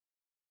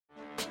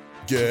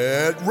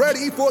Get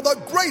ready for the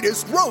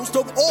greatest roast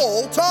of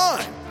all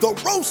time, the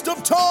Roast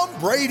of Tom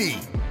Brady,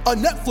 a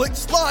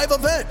Netflix live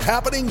event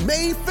happening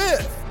May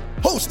 5th.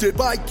 Hosted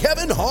by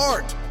Kevin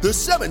Hart, the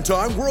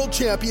 7-time world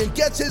champion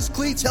gets his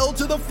cleats held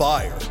to the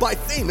fire by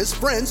famous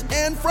friends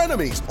and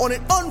frenemies on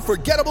an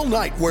unforgettable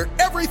night where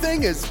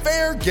everything is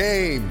fair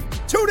game.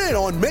 Tune in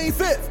on May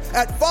 5th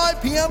at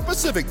 5 p.m.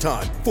 Pacific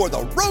time for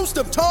the Roast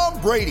of Tom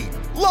Brady,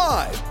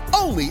 live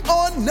only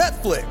on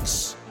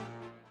Netflix.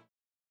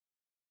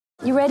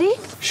 You ready?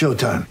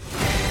 Showtime.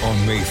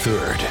 On May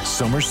 3rd,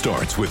 summer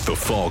starts with The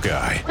Fall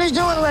Guy. Let's do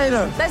it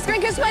later. Let's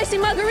drink a spicy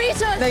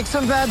margarita. Make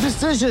some bad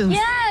decisions.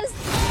 Yes!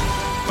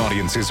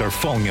 Audiences are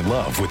falling in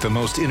love with the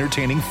most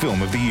entertaining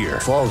film of the year.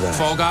 Fall Guy.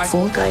 Fall Guy?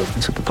 Fall guy.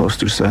 That's what the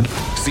poster said.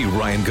 See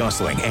Ryan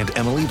Gosling and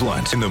Emily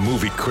Blunt in the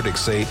movie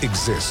critics say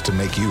exists to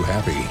make you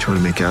happy. Trying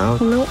to make it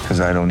out? Nope. Because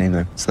I don't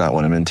either. It's not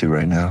what I'm into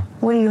right now.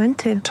 What are you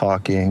into?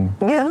 Talking.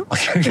 Yeah.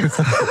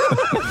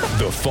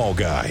 The Fall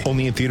Guy.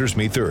 Only in theaters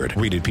May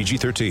 3rd. Rated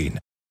PG-13.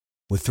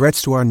 With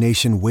threats to our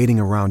nation waiting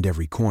around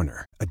every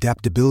corner,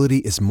 adaptability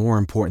is more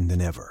important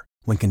than ever.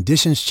 When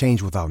conditions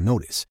change without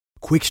notice,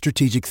 quick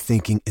strategic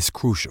thinking is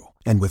crucial.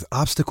 And with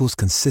obstacles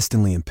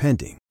consistently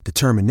impending,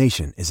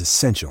 determination is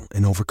essential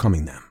in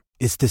overcoming them.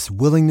 It's this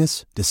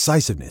willingness,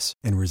 decisiveness,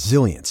 and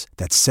resilience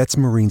that sets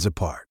Marines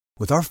apart.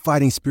 With our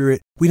fighting spirit,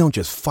 we don't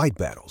just fight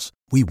battles,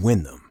 we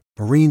win them.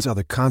 Marines are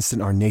the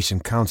constant our nation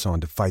counts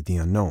on to fight the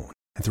unknown.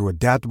 And through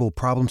adaptable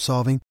problem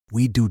solving,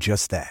 we do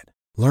just that.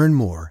 Learn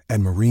more at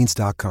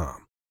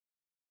marines.com.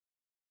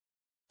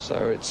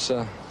 So it's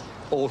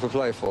all for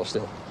play for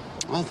still?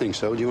 I think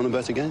so. Do you want to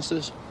bet against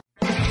us?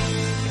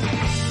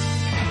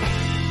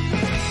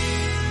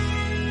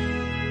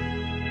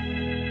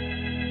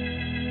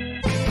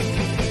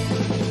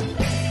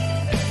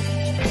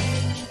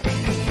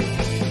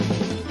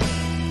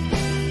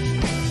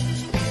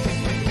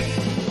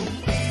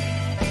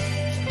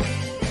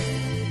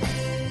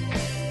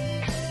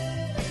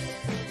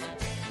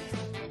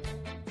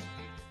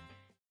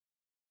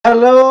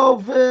 Hello,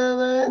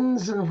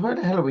 villains, and where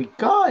the hell are we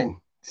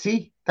going?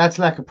 See, that's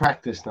lack of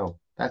practice now.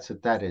 That's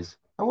what that is.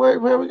 And where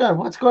are we going?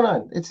 What's going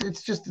on? It's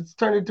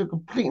turned into a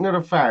complete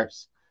another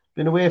farce.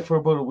 Been away for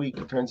about a week.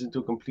 It turns into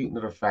a complete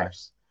another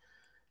farce.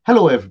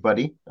 Hello,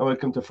 everybody, and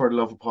welcome to For the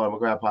Love of Paul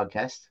McGrath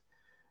podcast.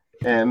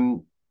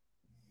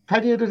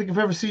 Paddy, I don't think I've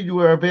ever seen you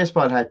wear a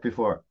baseball hat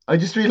before. I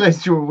just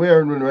realised you were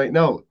wearing one right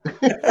now.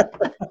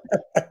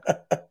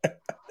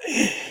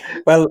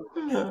 Well,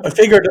 I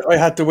figured I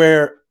had to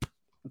wear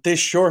this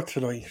short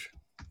tonight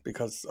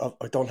because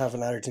I don't have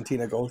an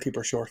Argentina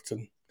goalkeeper short,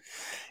 and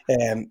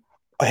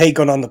I hate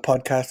going on the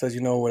podcast, as you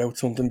know, without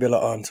something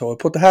billet on, so I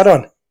put the hat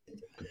on.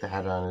 Put the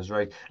hat on is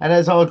right. And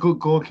as all good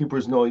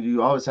goalkeepers know,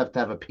 you always have to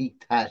have a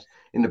peaked hat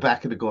in the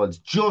back of the goals,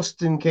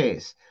 just in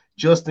case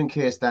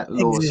that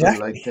low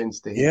sunlight tends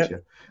to hit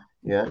you.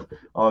 Yeah,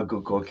 all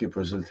good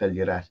goalkeepers will tell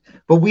you that.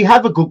 But we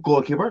have a good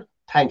goalkeeper,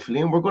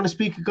 thankfully, and we're going to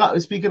speak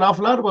an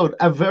awful lot about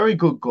a very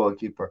good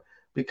goalkeeper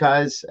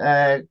because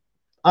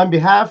on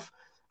behalf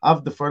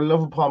of the For the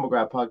Love of Paul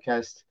McGrath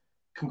podcast,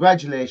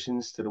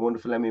 congratulations to the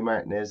wonderful Emi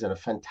Martinez and a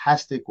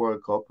fantastic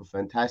World Cup, a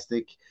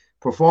fantastic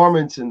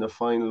performance in the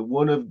final.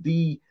 One of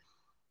the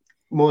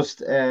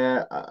most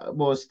how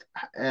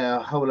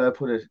will I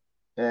put it,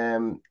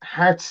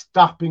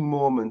 heart-stopping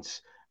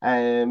moments.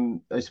 I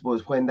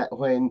suppose when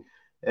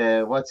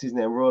what's his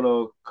name,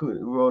 Kolo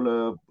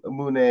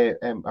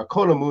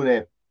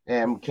Muani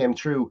came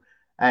through,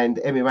 and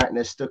Emi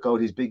Martinez stuck out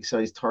his big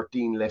size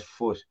 13 left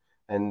foot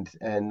and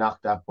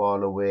knocked that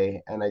ball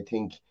away. And I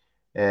think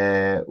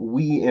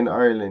we in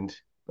Ireland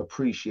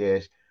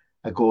appreciate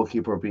a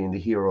goalkeeper being the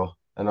hero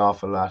an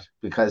awful lot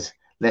because,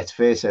 let's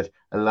face it,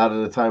 a lot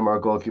of the time our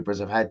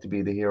goalkeepers have had to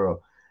be the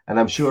hero. And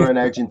I'm sure in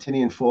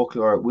Argentinian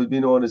folklore will be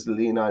known as the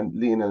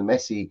Lionel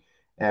Messi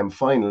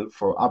final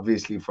for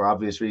obvious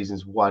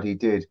reasons what he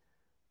did,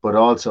 but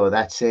also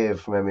that save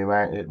from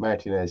Emi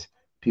Martinez.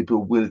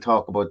 People will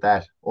talk about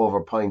that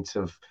over pints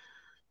of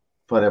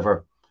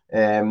whatever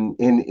in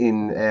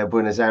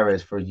Buenos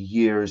Aires for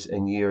years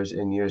and years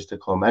and years to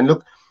come. And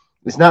look,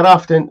 it's not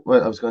often we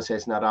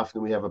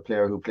have a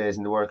player who plays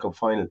in the World Cup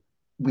final.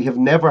 We have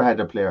never had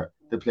a player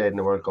that played in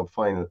the World Cup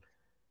final,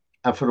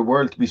 and for the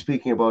world to be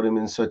speaking about him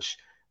in such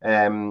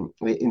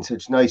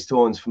nice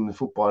tones from the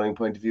footballing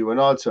point of view. And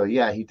also,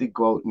 yeah, he did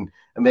go out and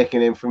make a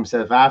name for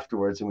himself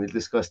afterwards, and we'll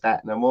discuss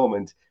that in a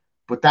moment.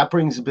 But that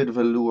brings a bit of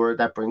a lure.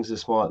 That brings a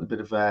bit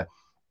of a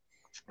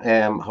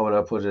how would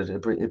I put it?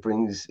 It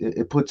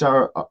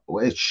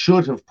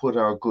should have put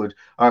our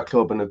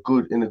club in a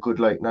good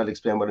light. And I'll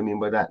explain what I mean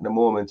by that in a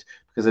moment,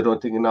 because I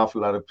don't think an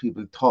awful lot of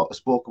people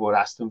spoke about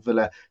Aston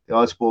Villa. They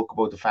all spoke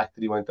about the fact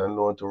that he went on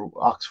loan to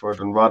Oxford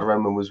and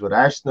Rotherham was with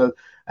Arsenal,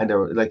 and there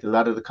were, like, a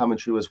lot of the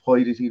commentary was,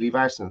 why did he leave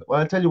Arsenal? Well,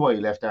 I'll tell you why he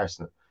left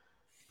Arsenal.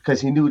 Because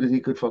he knew that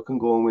he could fucking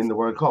go and win the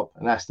World Cup.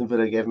 And Aston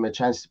Villa gave him a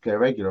chance to play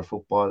regular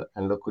football.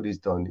 And look what he's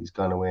done. He's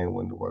gone away and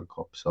won the World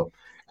Cup. So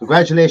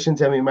congratulations,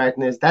 Emi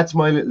Martinez. That's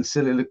my little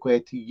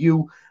soliloquy to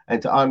you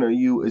and to honour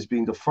you as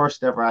being the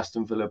first ever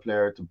Aston Villa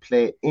player to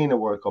play in a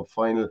World Cup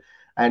final.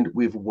 and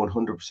we've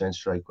 100%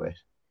 strike rate.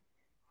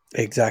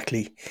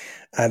 Exactly.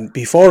 And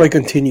before I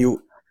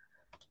continue,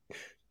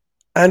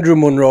 Andrew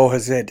Munro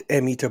has said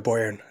Emmy to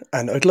Bayern,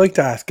 and I'd like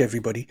to ask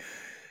everybody,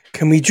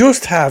 can we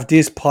just have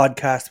this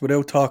podcast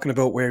without talking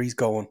about where he's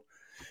going?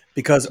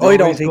 Because I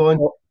don't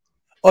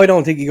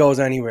think he goes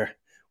anywhere.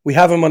 We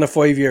have him on a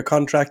 5-year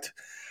contract.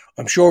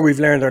 I'm sure we've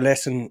learned our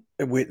lesson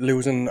with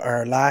losing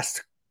our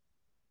last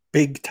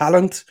big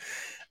talent.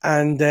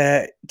 And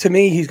to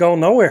me, he's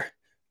going nowhere,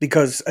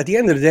 because at the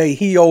end of the day,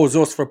 he owes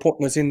us for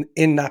putting us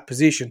in that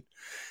position.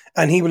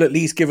 And he will at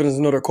least give us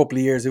another couple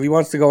of years. If he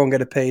wants to go and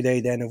get a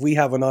payday, then if we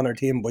haven't honoured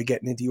him by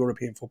getting into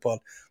European football,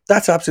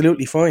 that's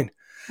absolutely fine.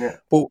 Yeah.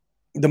 But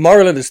the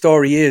moral of the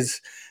story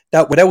is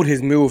that without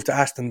his move to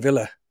Aston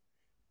Villa,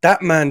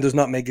 that man does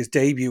not make his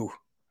debut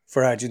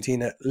for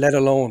Argentina, let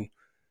alone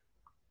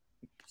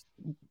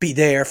be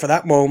there for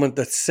that moment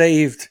that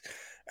saved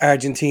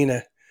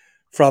Argentina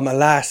from a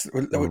last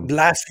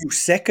few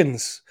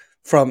seconds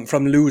from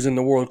losing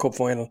the World Cup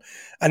final.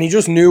 And he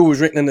just knew it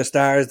was written in the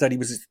stars that it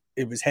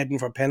was heading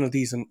for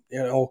penalties, and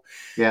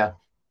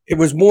it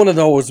was one of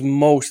those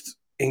most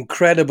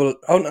incredible.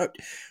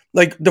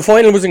 Like, the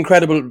final was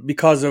incredible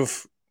because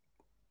of,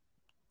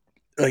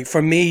 like,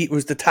 for me, it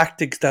was the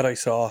tactics that I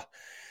saw.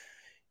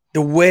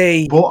 The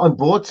way on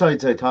both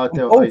sides, I thought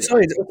I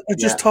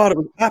thought it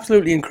was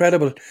absolutely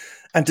incredible,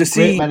 and to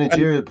see great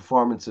managerial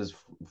performances.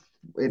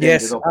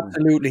 Yes,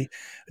 absolutely.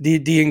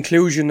 The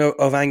inclusion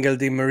of Angel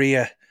Di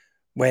Maria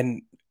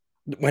when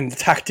the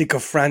tactic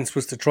of France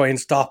was to try and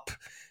stop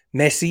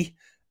Messi,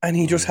 and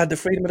he just had the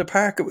freedom of the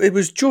park. It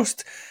was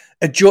just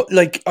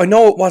like, I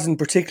know it wasn't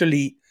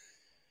particularly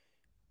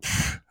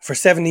for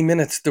 70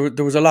 minutes.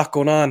 There was a lot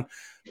going on,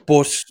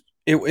 but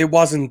it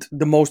wasn't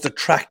the most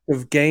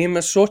attractive game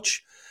as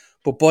such.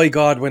 But by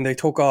God, when they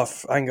took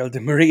off Angel Di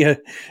Maria,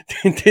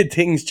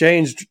 things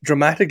changed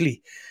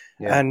dramatically.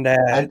 Yeah. And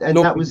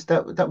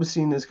that was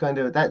seen as kind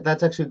of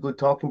that's actually a good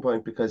talking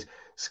point, because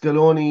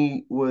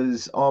Scaloni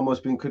was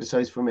almost being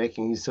criticised for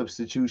making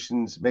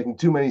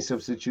too many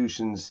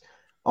substitutions,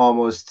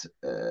 almost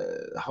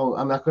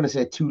I'm not going to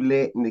say too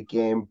late in the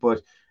game,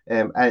 but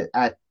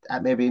at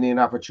maybe an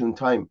inopportune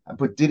time.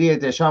 But Didier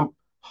Deschamps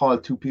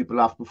hauled 2 people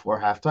off before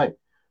halftime.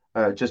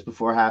 Just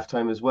before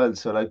halftime as well.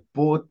 So, like,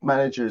 both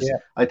managers,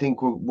 I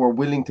think, were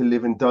willing to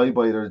live and die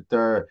by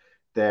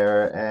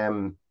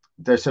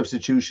their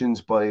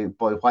substitutions, by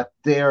what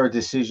their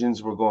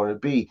decisions were going to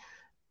be.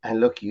 And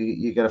look,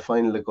 you get a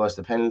final that goes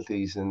to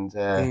penalties, and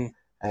people.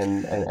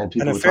 And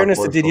in fairness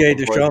to Didier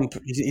Deschamps,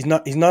 he's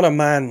not a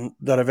man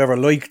that I've ever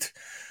liked,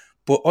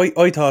 but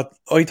I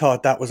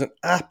thought that was an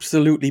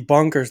absolutely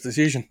bonkers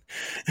decision.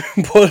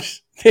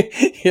 But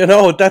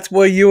that's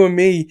why you and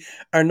me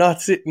are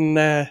not sitting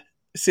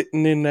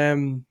in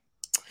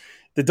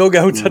the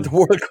dugouts at the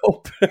World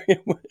Cup.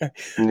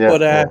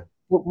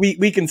 But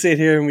we can sit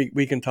here and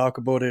we can talk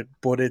about it.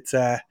 But it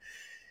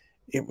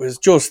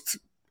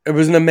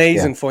was an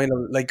amazing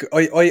final. Like,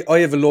 I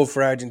have a love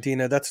for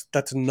Argentina.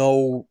 That's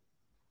no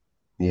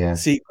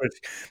secret.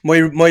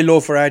 My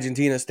love for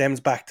Argentina stems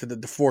back to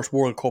the first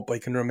World Cup I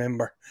can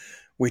remember,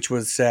 which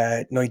was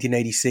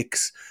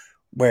 1986,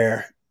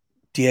 where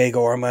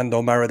Diego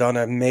Armando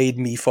Maradona made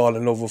me fall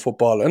in love with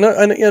football. And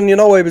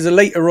I was a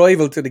late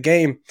arrival to the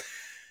game,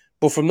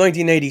 but from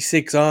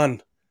 1986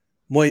 on,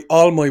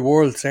 all my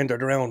world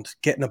centered around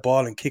getting a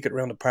ball and kick it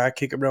around the park,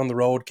 kick it around the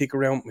road, kick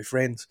around with my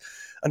friends.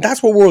 And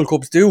that's what World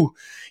Cups do.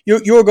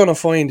 You're going to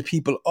find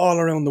people all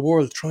around the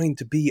world trying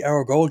to be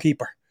our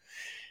goalkeeper.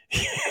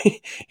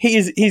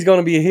 He's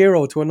going to be a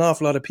hero to an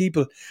awful lot of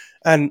people.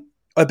 And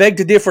I beg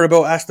to differ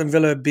about Aston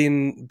Villa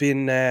being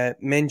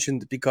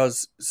mentioned,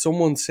 because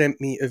someone sent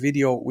me a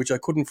video which I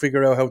couldn't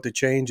figure out how to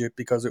change it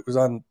because it was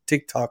on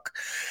TikTok,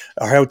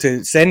 or how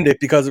to send it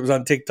because it was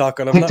on TikTok.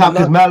 And TikTok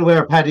is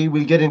malware, Paddy.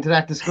 We'll get into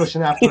that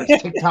discussion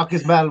afterwards. TikTok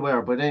is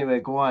malware, but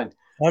anyway, go on.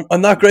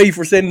 I'm not great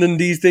for sending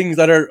these things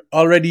that are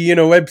already in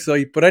a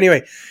website, but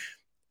anyway,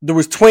 there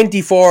was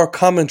 24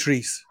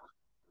 commentaries,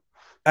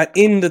 and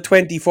in the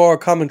 24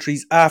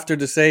 commentaries after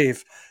the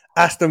save,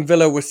 Aston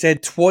Villa was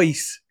said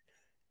twice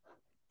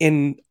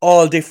in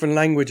all different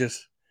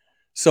languages.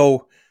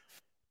 So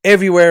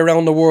everywhere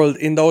around the world,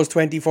 in those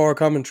 24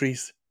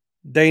 commentaries,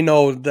 they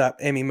know that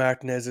Emi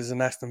Martinez is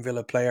an Aston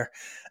Villa player,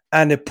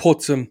 and it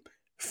puts him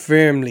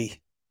firmly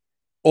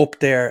up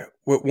there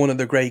with one of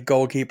the great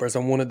goalkeepers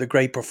and one of the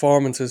great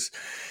performances,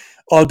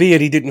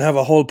 albeit he didn't have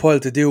a whole pile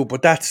to do.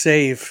 But that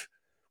save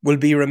will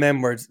be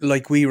remembered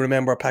like we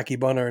remember Paki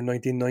Bonner in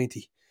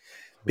 1990,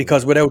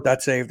 because without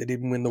that save, they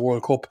didn't win the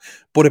World Cup.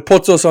 But it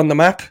puts us on the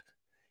map.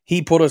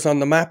 He put us on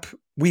the map.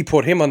 We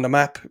put him on the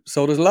map.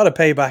 So there's a lot of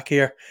payback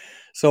here.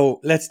 So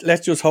let's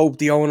just hope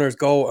the owners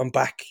go and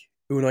back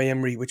Unai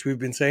Emery, which we've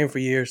been saying for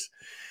years.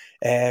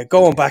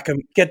 Go and back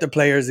him, get the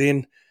players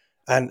in,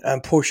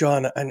 and push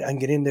on and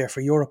get in there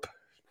for Europe.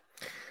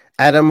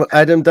 Adam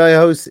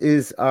Diehouse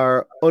is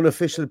our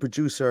unofficial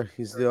producer.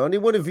 He's the only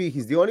one of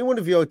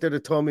you out there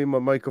that told me my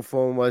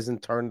microphone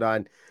wasn't turned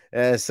on.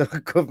 So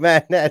good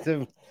man,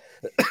 Adam.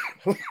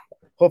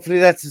 hopefully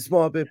that's a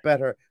small bit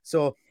better.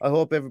 So I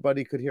hope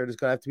everybody could hear. There's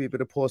going to have to be a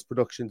bit of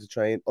post-production to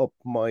try and up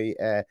my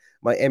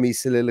my Emmy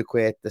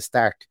soliloquy at the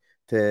start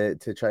to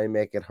try and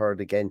make it heard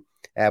again.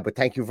 But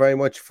thank you very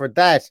much for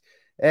that.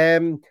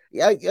 And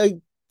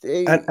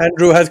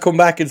Andrew has come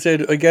back and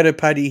said, I get it,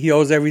 Paddy. He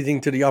owes everything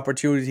to the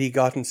opportunity he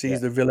got and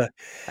sees the Villa.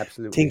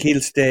 Absolutely. Think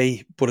he'll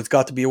stay, but it's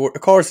got to be of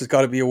course it's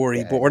got to be a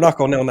worry, but we're not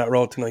going down that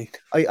road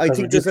tonight. I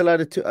think there's a lot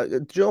of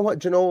do you know what?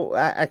 Do you know,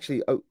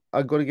 actually,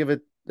 I'm going to give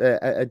it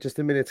just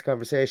a minute's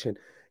conversation.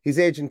 His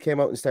agent came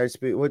out and started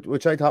speaking,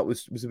 which I thought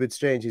was a bit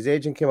strange. His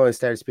agent came out and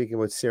started speaking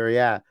about Serie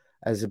A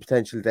as a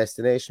potential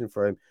destination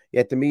for him.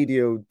 Yet the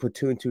media would put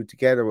two and two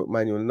together with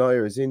Manuel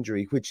Neuer's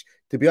injury, which,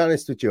 to be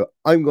honest with you,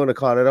 I'm going to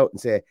call it out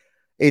and say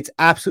it's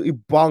absolutely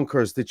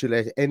bonkers that you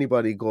let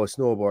anybody go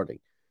snowboarding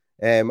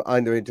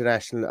on their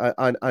international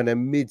on a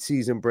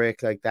mid-season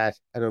break like that.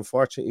 And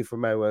unfortunately for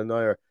Manuel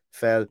Neuer,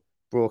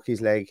 broke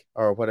his leg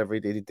or whatever he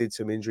did. He did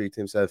some injury to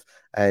himself,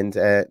 and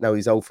now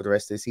he's out for the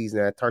rest of the season.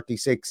 At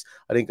 36,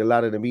 I think a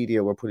lot of the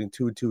media were putting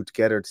two and two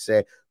together to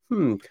say,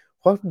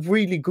 what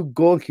really good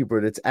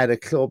goalkeeper that's at a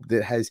club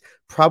that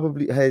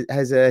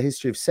has a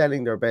history of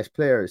selling their best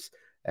players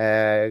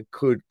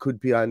could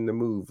be on the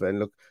move. And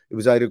look, it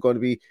was either going to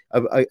be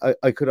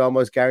I could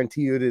almost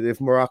guarantee you that if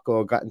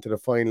Morocco got into the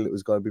final, it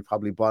was going to be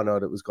probably Bono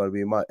that was going to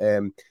be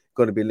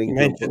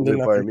linked with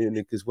Bayern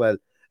Munich as well.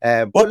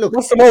 But look,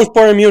 what's the most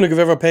Bayern Munich have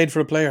ever paid for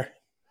a player?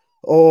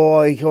 Oh,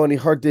 I only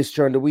heard this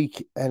during the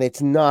week, and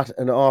it's not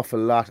an awful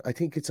lot. I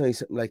think it's only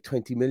something like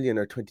 20 million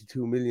or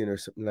 22 million or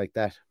something like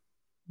that.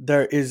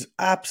 There is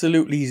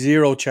absolutely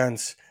zero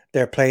chance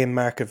they're playing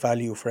market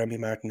value for Emi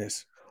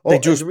Martinez.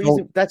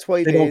 That's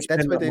why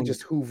they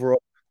just hoover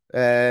up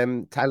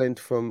talent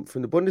from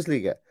the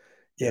Bundesliga.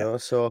 Yeah. You know,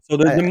 so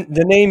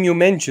the name you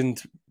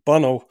mentioned,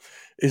 Bono,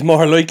 is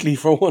more likely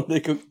for one they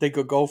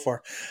could go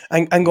for.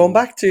 And going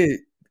back to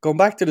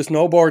the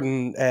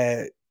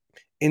snowboarding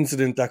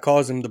incident that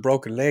caused him the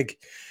broken leg,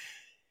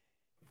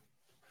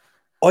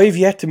 I've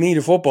yet to meet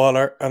a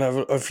footballer, and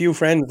I've a few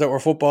friends that were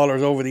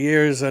footballers over the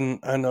years,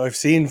 and I've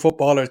seen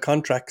footballers'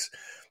 contracts.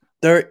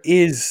 There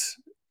is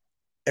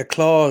a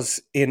clause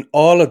in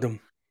all of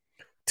them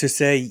to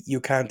say you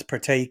can't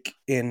partake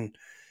in.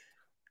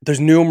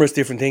 There's numerous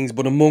different things,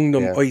 but among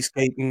them, ice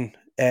skating,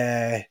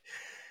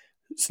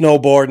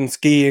 snowboarding,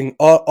 skiing,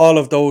 all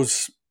of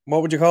those.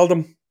 What would you call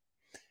them?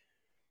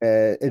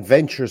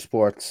 Adventure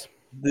sports.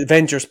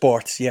 Adventure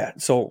sports, yeah.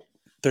 So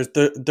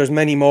there's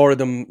many more of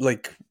them,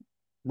 like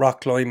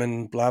rock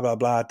climbing, blah blah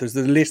blah. There's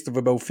a list of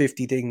about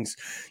 50 things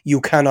you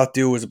cannot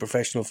do as a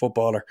professional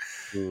footballer.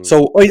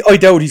 So I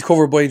doubt he's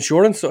covered by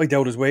insurance. I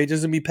doubt his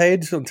wages will be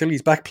paid until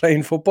he's back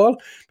playing football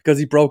because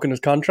he's broken his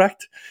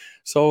contract.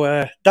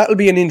 So that'll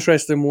be an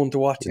interesting one to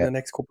watch in the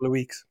next couple of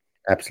weeks.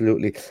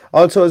 Absolutely.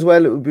 Also, as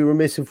well, it would be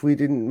remiss if we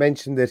didn't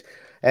mention that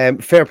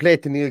fair play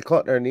to Neil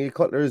Cutler. Neil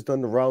Cutler has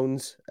done the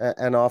rounds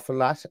an awful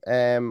lot.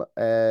 And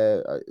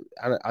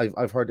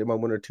I've heard him on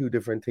one or two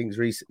different things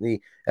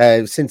recently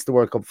since the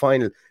World Cup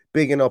final.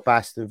 Bigging up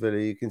Aston Villa.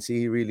 You can see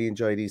he really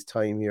enjoyed his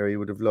time here. He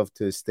would have loved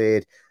to have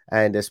stayed,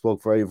 and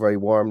spoke very, very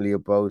warmly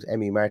about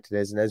Emi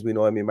Martinez. And as we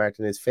know, Emi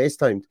Martinez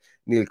FaceTimed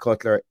Neil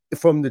Cutler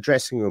from the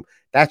dressing room.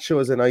 That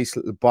shows a nice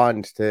little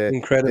bond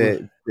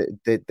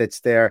that's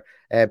there.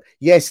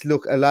 Yes,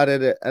 look, a lot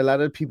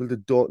of people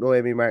that don't know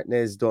Emi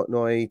Martinez don't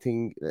know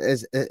anything.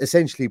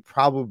 Essentially,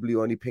 probably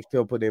only picked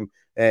up on him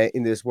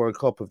in this World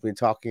Cup. Have been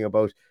talking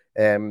about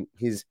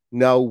his,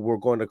 now we're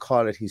going to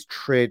call it his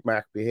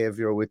trademark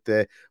behavior with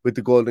the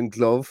Golden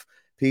Glove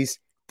piece.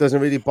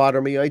 Doesn't really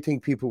bother me. I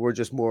think people were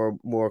just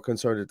more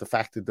concerned at the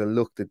fact that the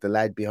look that the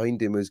lad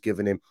behind him was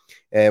giving him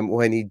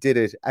when he did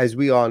it. As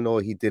we all know,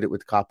 he did it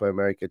with the Copa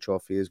America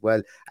trophy as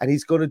well, and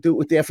he's going to do it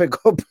with the FA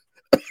Cup.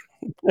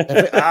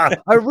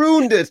 I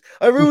ruined it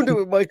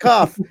with my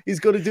cough. He's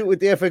going to do it with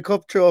the FA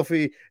Cup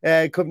trophy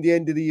come the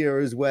end of the year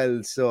as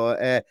well.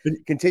 So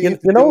continue.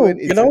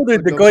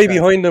 The guy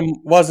behind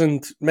him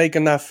wasn't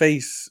making that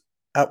face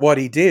at what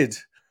he did.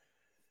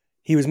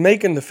 He was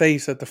making the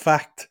face at the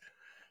fact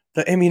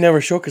that Emi never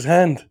shook his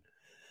hand.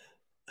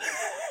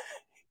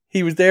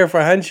 He was there for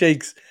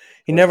handshakes.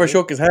 He never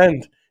shook his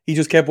hand. He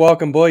just kept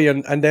walking by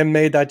and then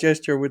made that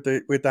gesture with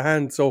the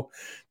hand. So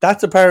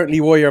that's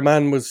apparently why your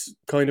man was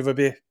kind of a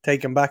bit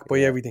taken back by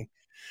everything.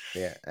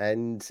 Yeah,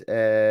 and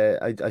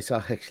I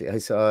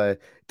saw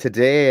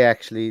today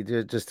actually,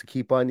 just to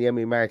keep on the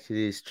Emi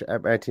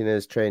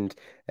Martinez trend.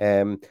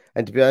 And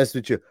to be honest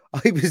with you,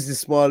 I was a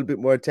small bit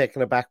more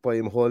taken aback by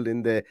him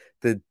holding the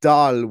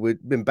doll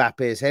with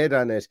Mbappe's head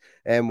on it,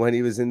 when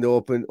he was in the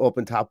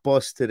open top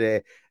bus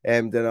today,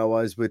 than I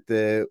was with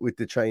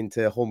the trying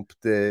to hump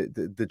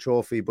the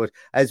trophy. But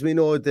as we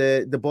know,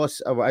 the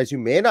bus, or as you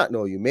may not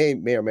know, you may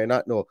or may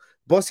not know,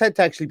 bus had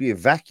to actually be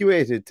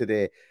evacuated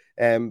today.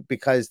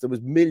 Because there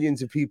was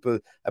millions of people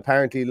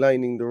apparently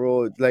lining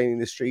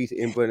the street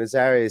in Buenos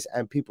Aires,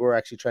 and people were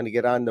actually trying to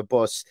get on the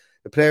bus.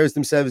 The players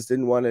themselves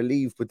didn't want to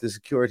leave, but the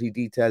security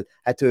detail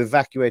had to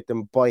evacuate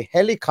them by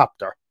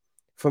helicopter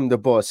from the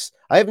bus.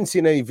 I haven't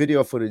seen any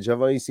video footage.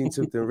 I've only seen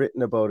something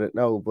written about it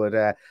now.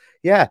 But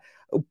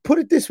put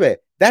it this way,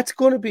 that's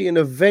going to be an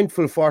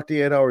eventful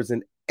 48 hours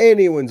in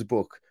anyone's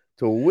book,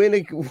 to win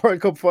a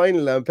World Cup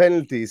final on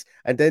penalties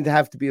and then to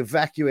have to be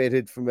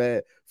evacuated from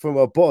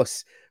a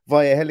bus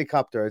via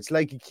helicopter. It's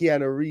like a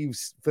Keanu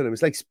Reeves film.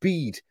 It's like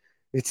Speed.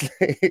 It's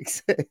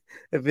like,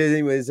 if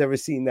anyone's ever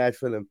seen that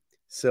film.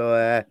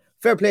 So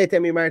fair play to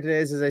Emi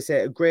Martinez, as I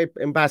say, a great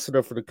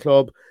ambassador for the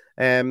club.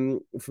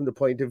 From the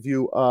point of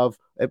view of,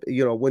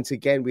 once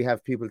again, we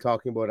have people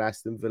talking about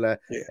Aston Villa.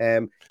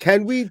 Yeah.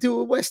 Can we do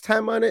a West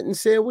Ham on it and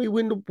say we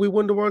won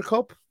the World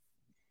Cup?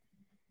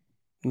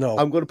 No.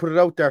 I'm going to put it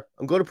out there.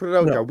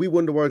 there. We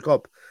won the World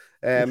Cup.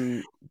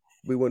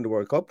 We won the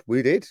World Cup.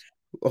 We did.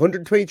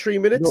 123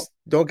 minutes. No.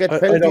 Don't get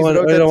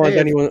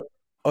penalties.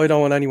 I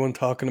don't want anyone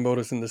talking about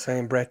us in the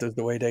same breath as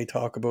the way they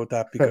talk about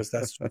that, because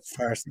that's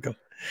farcical.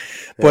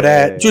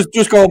 But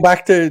just going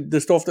back to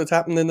the stuff that's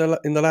happened in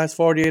the last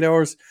 48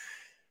 hours,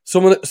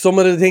 some of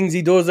the things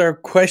he does are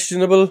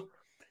questionable.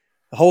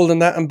 Holding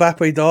that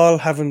Mbappe doll,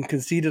 having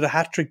conceded a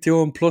hat-trick to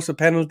him, plus a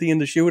penalty in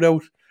the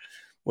shootout,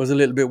 was a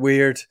little bit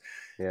weird.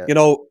 Yeah.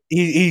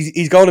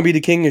 He's going to be the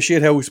king of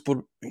shithouse, but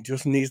he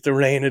just needs to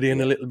rein it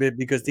in a little bit,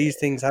 because these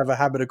things have a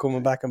habit of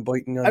coming back and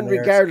biting on. And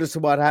regardless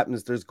of what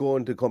happens, there's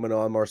going to come an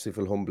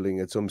unmerciful humbling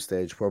at some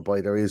stage,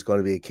 whereby there is going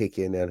to be a kick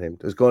in on him.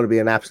 There's going to be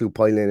an absolute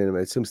pile in him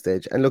at some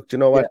stage. And look, do you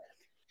know what? Yeah.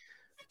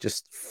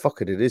 Just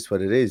fuck it. It is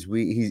what it is.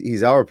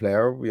 He's our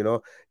player.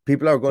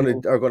 People are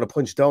going to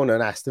punch down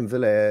on Aston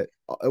Villa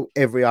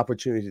every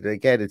opportunity they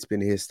get. It's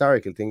been a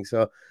historical thing.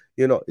 So,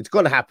 it's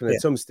going to happen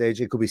at some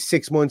stage. It could be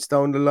 6 months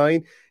down the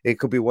line. It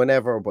could be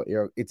whenever. But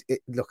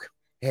look,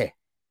 hey,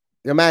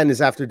 the man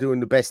is after doing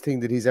the best thing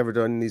that he's ever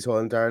done in his whole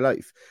entire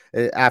life.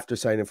 After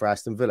signing for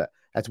Aston Villa,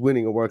 that's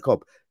winning a World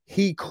Cup.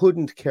 He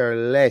couldn't care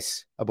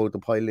less about the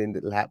pile-in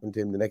that'll happen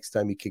to him the next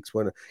time he kicks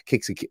a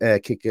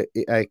kick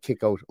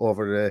out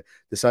over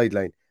the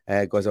sideline,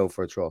 goes out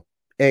for a throw.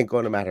 Ain't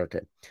going to matter to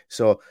him.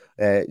 So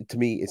to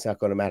me, it's not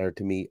going to matter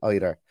to me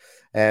either.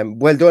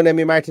 Well done,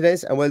 Emi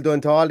Martinez, and well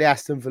done to all the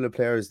Aston Villa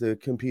players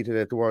that competed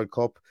at the World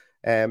Cup.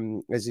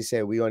 As you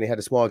say, we only had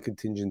a small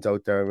contingent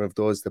out there, and of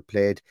those that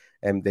played,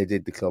 they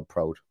did the club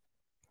proud.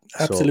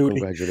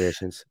 Absolutely, so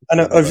congratulations. And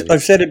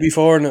I've said it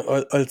before, and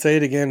I'll say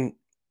it again.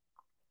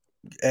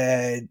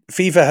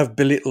 FIFA have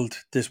belittled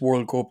this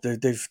World Cup.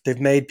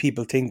 They've made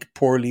people think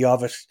poorly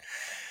of it.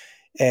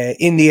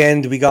 In the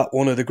end, we got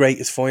one of the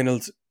greatest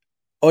finals.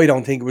 I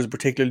don't think it was a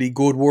particularly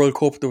good World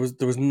Cup. There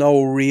was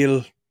no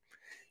real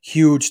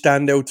huge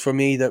standouts for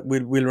me that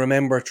we'll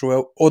remember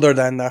throughout, other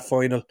than that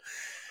final.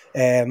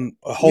 I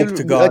hope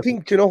to God. I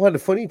think, do you know what the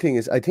funny thing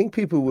is? I think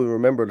people will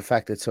remember the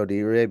fact that Saudi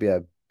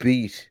Arabia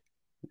beat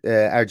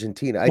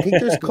Argentina. I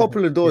think there's a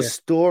couple of those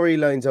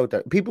storylines out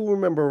there. People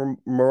remember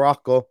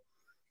Morocco.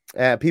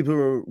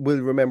 People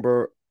will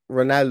remember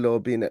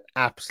Ronaldo being an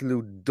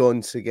absolute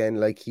dunce again.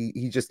 Like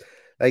he just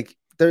like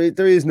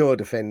there is no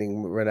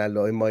defending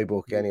Ronaldo in my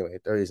book anyway.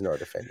 There is no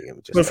defending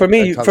him. Well, for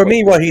me,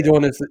 what he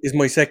done is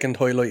my second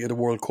highlight of the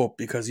World Cup,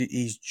 because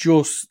he's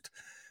just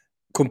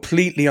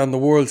completely on the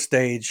world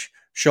stage,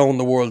 showing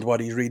the world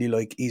what he's really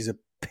like. He's a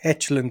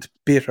petulant,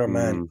 bitter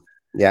man.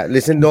 Yeah,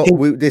 listen,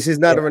 this is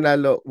not a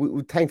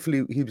Ronaldo.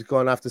 Thankfully, he's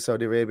gone off to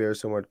Saudi Arabia or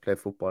somewhere to play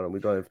football, and we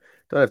don't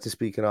have to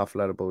speak an awful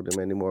lot about him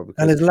anymore.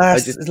 And his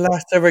last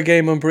ever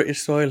game on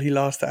British soil, he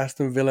lost to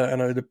Aston Villa, and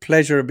I had the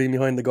pleasure of being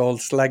behind the goal,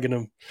 slagging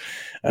him,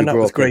 and that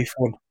was great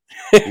fun.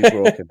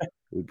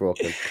 We broke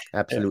him,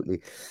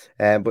 absolutely.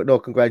 But no,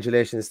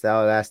 congratulations to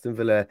all the Aston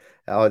Villa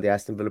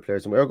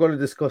players, and we're going to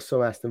discuss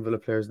some Aston Villa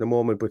players in a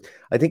moment. But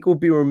I think it would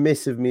be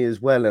remiss of me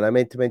as well, and I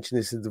meant to mention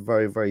this at the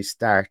very, very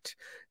start,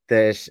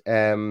 that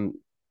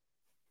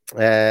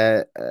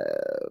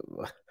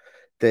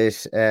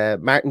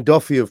Martin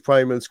Duffy of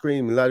Primal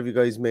Scream, a lot of you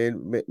guys may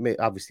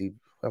obviously,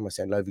 I'm not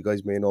saying a lot of you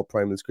guys may know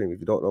Primal Scream. If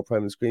you don't know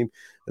Primal Scream,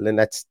 well, then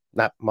that's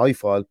not my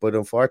fault. But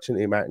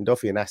unfortunately, Martin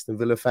Duffy, an Aston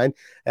Villa fan,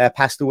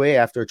 passed away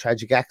after a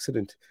tragic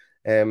accident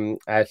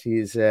at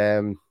his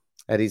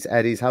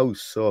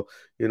house. So,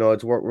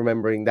 it's worth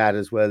remembering that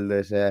as well,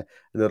 that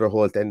another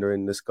Holt Ender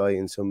in the sky,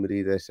 and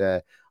somebody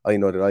that I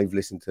know that I've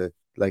listened to,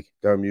 like,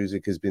 their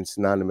music has been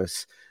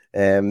synonymous,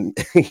 within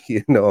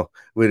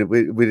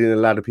a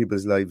lot of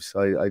people's lives.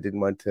 So I didn't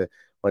want to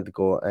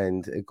go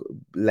and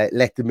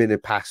let the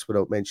minute pass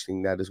without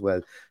mentioning that as well.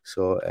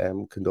 So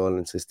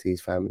condolences to his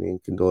family,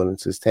 and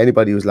condolences to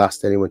anybody who's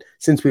lost anyone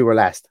since we were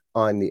last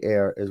on the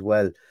air as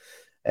well.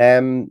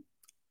 But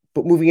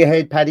moving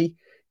ahead, Paddy,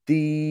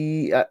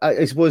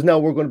 I suppose now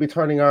we're going to be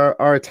turning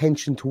our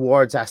attention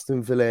towards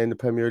Aston Villa in the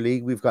Premier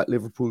League. We've got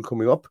Liverpool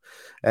coming up,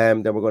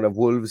 then we're going to have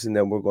Wolves, and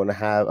then we're going to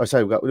have...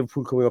 we've got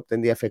Liverpool coming up,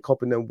 then the FA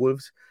Cup, and then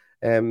Wolves.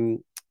 No,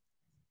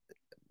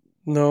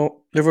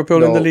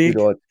 Liverpool in the league.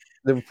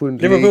 Liverpool in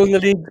the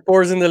league,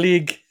 Spurs in the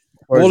league,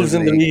 Wolves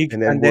in the league,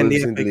 and then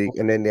Wolves in the league,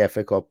 and then the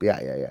FA Cup.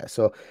 Yeah.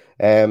 So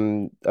I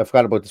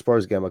forgot about the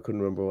Spurs game. I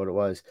couldn't remember what it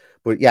was.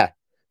 But yeah,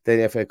 then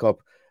the FA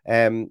Cup.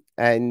 And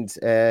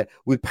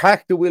we'll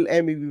park the Will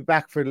Emmy be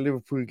back for the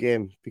Liverpool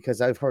game,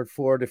 because I've heard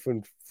four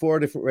different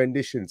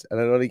renditions, and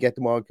I only get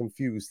them all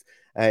confused.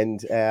 And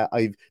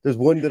there's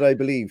one that I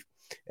believe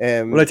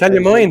Will I tell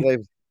you mine?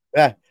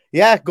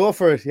 Yeah, go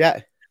for it.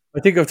 Yeah. I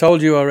think I've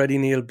told you already,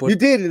 Neil. But you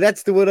did, and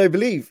that's the one I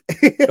believe.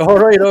 All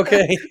right,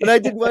 okay. But I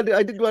didn't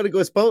want to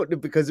go spouting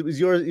it because it was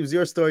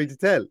your story to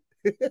tell.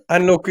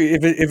 And look,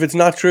 if it's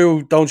not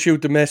true, don't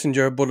shoot the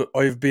messenger. But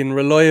I've been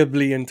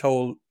reliably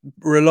told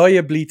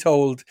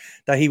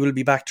that he will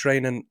be back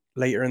training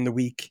later in the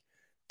week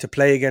to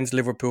play against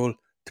Liverpool,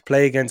 to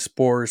play against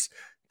Spurs,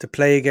 to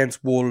play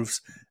against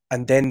Wolves,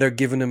 and then they're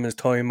giving him his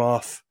time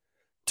off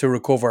to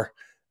recover,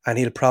 and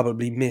he'll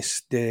probably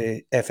miss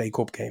the FA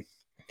Cup game.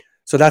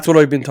 So that's what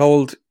I've been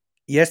told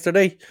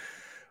yesterday.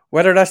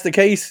 Whether that's the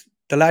case,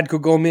 the lad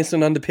could go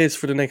missing on the piss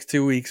for the next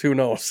 2 weeks. Who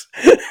knows?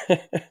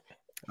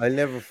 I'll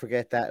never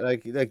forget that.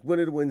 Like one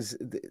of the ones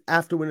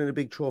after winning a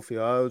big trophy,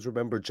 I always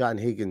remember John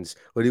Higgins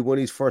when he won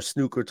his first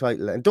snooker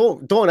title. And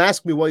don't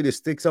ask me why this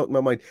sticks out in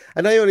my mind.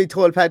 And I only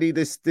told Paddy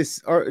this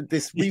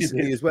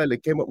recently as well.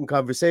 It came up in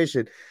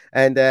conversation.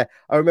 And I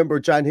remember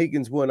John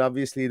Higgins won.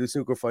 Obviously, the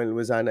snooker final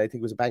was on. I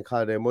think it was a bank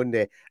holiday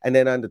Monday, and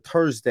then on the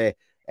Thursday.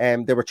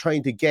 They were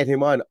trying to get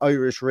him on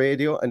Irish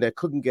radio and they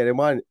couldn't get him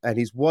on.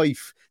 And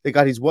they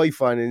got his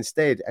wife on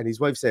instead. And his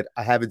wife said,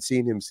 I haven't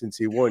seen him since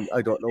he won.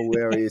 I don't know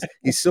where he is.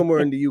 He's somewhere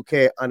in the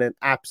UK on an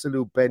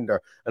absolute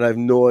bender. And I have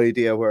no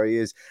idea where he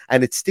is.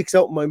 And it sticks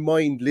out in my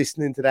mind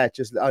listening to that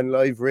just on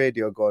live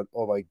radio going,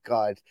 oh my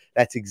God,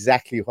 that's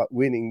exactly what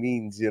winning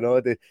means. You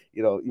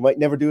might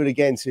never do it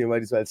again. So you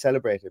might as well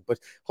celebrate it. But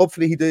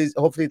hopefully he does.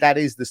 Hopefully that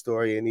is the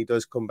story. And he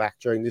does come back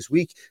during this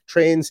week,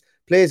 trains,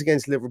 plays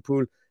against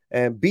Liverpool,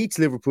 beats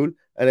Liverpool,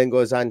 and then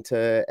goes on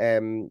to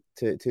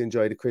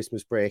enjoy the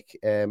Christmas break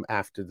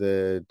after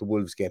the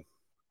Wolves game.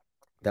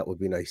 That would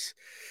be nice.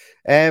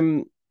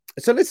 So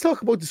let's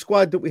talk about the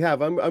squad that we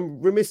have.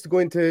 I'm remiss to go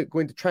into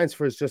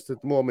transfers just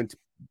at the moment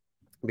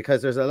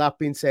because there's a lot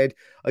being said.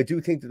 I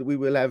do think that we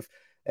will have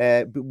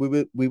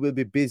we will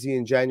be busy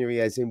in January,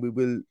 as in we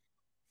will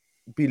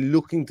be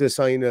looking to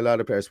sign a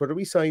lot of players. Whether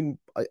we sign,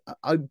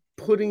 I'm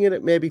putting in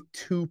at maybe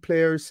 2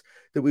 players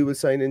that we will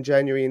sign in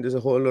January, and there's a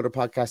whole other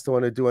podcast I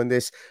want to do on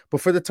this. But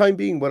for the time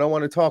being, what I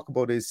want to talk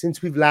about is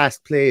since we've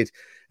last played,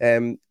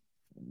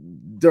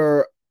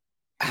 there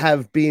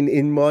have been,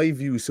 in my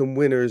view, some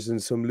winners and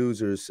some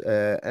losers.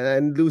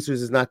 And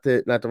losers is not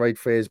the right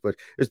phrase, but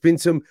there's been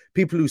some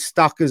people whose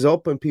stock is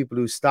up and people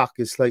whose stock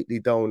is slightly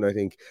down, I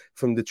think,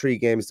 from the 3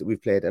 games that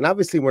we've played. And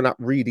obviously we're not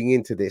reading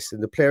into this,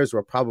 and the players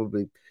were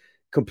probably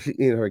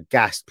completely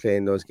gassed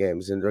playing those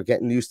games, and they're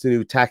getting used to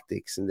new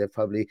tactics, and they're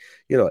probably,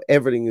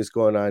 everything is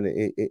going on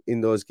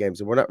in those games,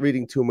 and we're not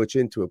reading too much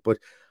into it. But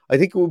I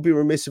think it would be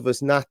remiss of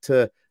us not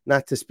to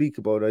speak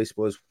about, I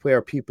suppose,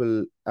 where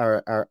people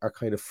are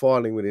kind of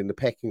falling within the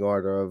pecking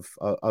order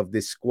of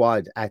this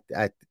squad at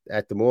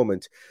the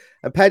moment.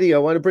 And Paddy, I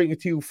want to bring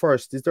it to you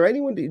first. Is there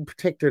anyone in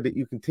particular that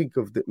you can think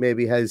of that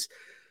maybe has,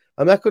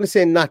 I'm not going to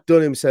say not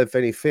done himself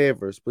any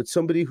favors, but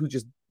somebody who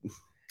just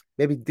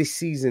maybe this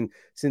season,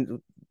 since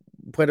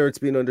whether it's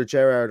been under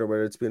Gerrard or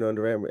whether it's been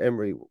under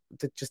Emery,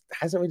 that just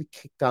hasn't really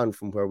kicked on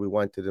from where we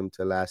wanted him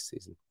to last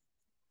season?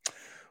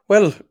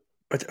 Well,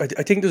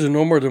 I think there's a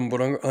number of them,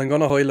 but I'm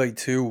going to highlight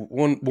 2.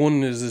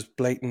 One is as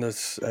blatant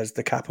as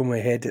the cap on my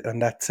head,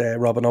 and that's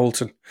Robin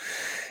Olsen.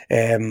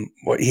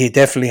 He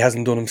definitely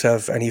hasn't done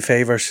himself any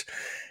favours.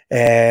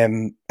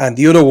 And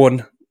the other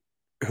one,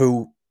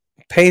 who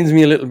pains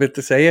me a little bit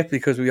to say it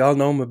because we all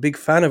know I'm a big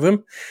fan of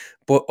him,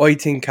 but I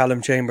think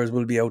Callum Chambers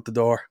will be out the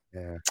door.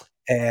 Yeah.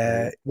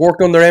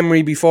 Worked under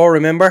Emery before,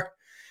 remember?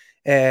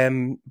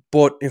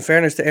 But in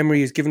fairness to Emery,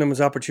 he's given him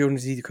his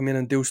opportunity to come in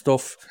and do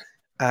stuff.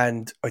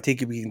 And I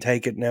think if we can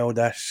take it now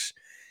that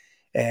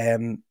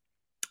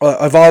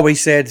I've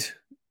always said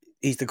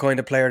he's the kind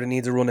of player that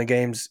needs a run of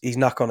games. He's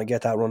not going to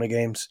get that run of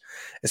games,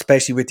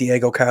 especially with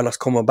Diego Carlos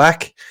coming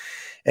back.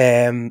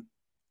 I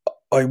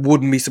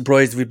wouldn't be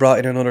surprised if we brought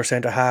in another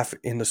centre-half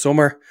in the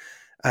summer.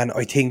 And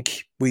I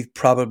think we've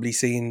probably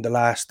seen the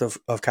last of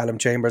Callum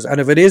Chambers.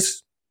 And if it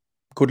is,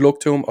 good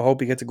luck to him. I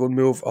hope he gets a good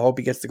move. I hope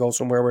he gets to go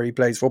somewhere where he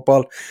plays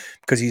football,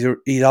 because he's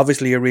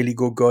obviously a really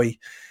good guy.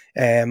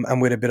 And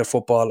with a bit of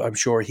football, I'm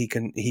sure he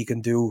can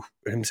do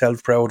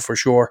himself proud for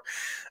sure.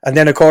 And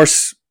then, of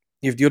course,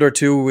 you have the other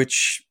 2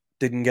 which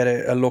didn't get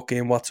a look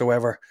in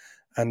whatsoever,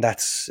 and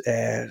that's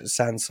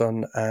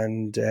Sanson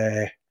and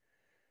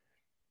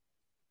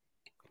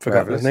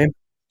forgot his name.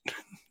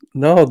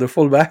 No, the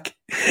fullback.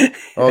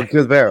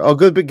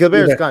 Gilbert.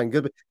 Gilbert's gone.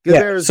 Gilbert.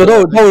 So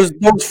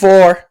those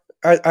 4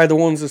 are the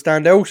ones that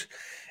stand out.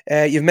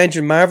 You've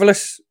mentioned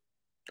Marvelous.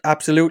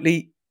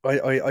 Absolutely.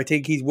 I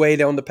think he's way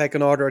down the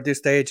pecking order at this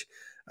stage,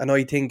 and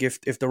I think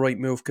if the right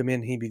move come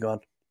in, he'd be gone.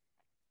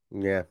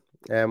 Yeah,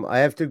 I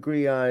have to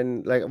agree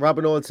on, like,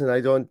 Robin Olsen.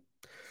 I don't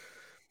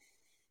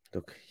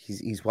look.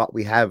 He's what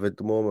we have at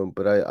the moment,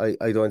 but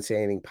I don't see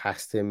anything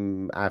past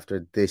him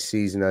after this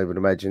season. I would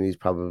imagine he's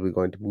probably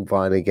going to move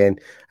on again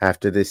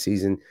after this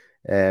season,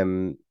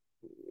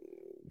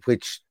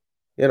 which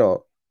I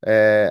don't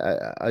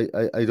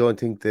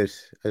think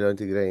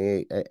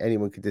that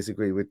anyone could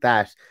disagree with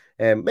that.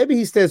 Maybe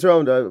he stays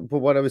around, but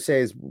what I would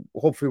say is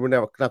hopefully we're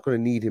not going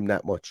to need him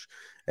that much.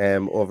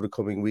 over the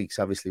coming weeks.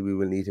 Obviously, we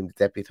will need him to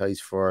deputise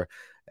for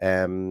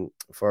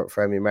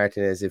Emi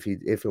Martinez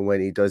if and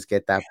when he does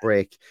get that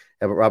break.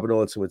 But Robin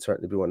Olsen would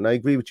certainly be one. And I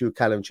agree with you,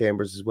 Callum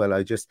Chambers as well.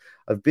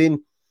 I've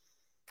been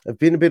a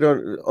bit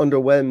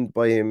underwhelmed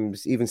by him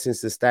even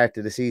since the start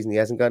of the season. He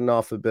hasn't gotten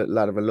off a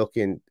lot of a look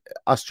in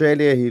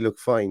Australia. He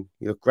looked fine.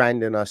 He looked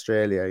grand in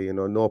Australia.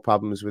 No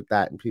problems with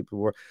that. And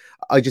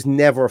I just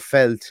never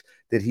felt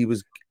that he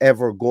was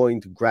ever going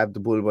to grab the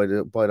bull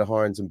by the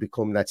horns and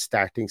become that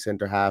starting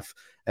centre half.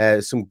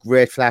 Some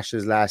great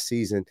flashes last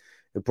season.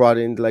 It brought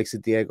in the likes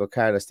of Diego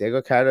Carlos.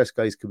 Diego Carlos,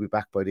 guys, could be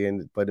back by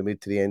the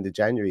mid to the end of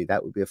January.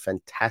 That would be a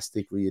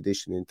fantastic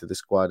re-addition into the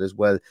squad as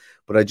well.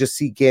 But I just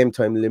see game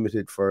time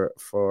limited for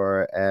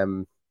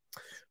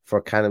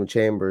Callum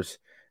Chambers.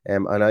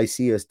 And I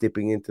see us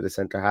dipping into the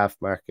centre half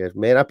market.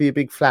 May not be a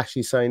big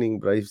flashy signing,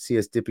 but I see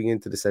us dipping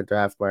into the centre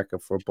half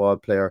market for a ball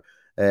player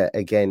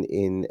again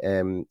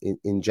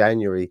in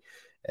January.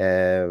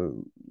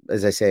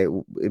 As I say,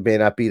 it may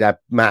not be that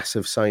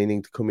massive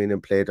signing to come in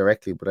and play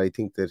directly, but I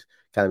think that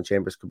Callum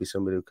Chambers could be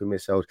somebody who could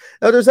miss out.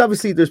 Now,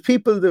 there's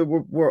people that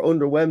were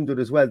underwhelmed with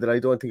as well that I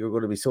don't think are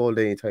going to be sold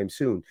anytime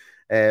soon.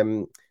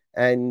 And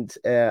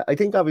I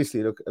think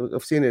obviously, look,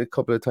 I've seen it a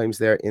couple of times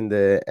there in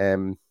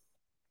the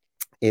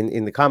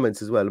in the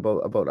comments as well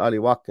about Ollie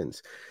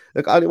Watkins.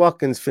 Look, Ollie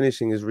Watkins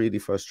finishing is really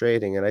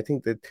frustrating, and I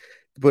think that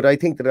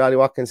Ollie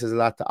Watkins has a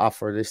lot to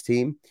offer this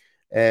team.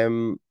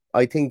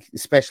 I think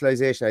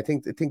specialization. I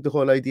think the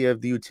whole idea of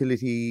the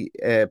utility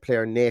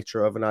player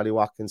nature of an Ollie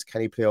Watkins.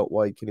 Can he play out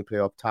wide? Can he play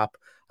up top?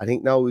 I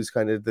think now is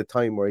kind of the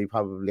time where he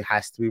probably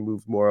has to be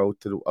moved more out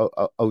to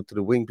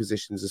the wing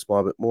positions a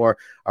small bit more,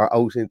 or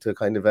out into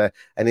kind of an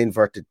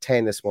inverted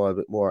 10 a small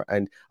bit more.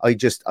 And I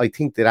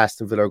think that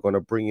Aston Villa are going to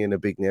bring in a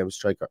big name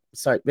striker.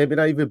 Sorry, maybe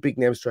not even a big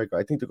name striker.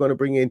 I think they're going to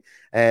bring in.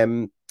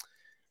 I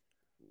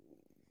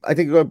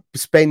think they're going to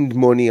spend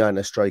money on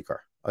a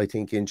striker. I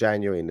think in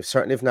January, and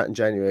certainly if not in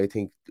January, I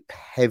think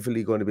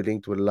heavily going to be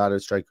linked with a lot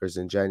of strikers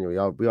in January.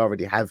 We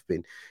already have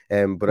been,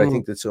 but I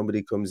think that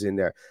somebody comes in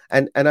there,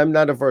 and I'm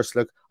not averse.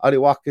 Look, Ollie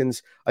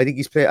Watkins, I think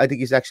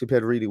he's actually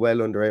played really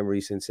well under Emery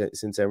since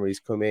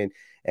Emery's come in.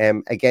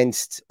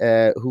 Against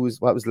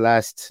what was the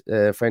last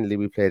friendly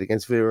we played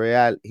against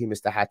Villarreal? He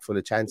missed a hatful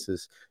of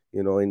chances.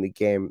 In the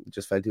game,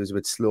 just felt he was a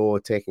bit slow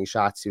taking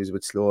shots. He was a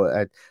bit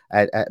slow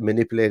at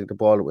manipulating the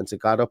ball once it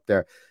got up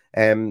there.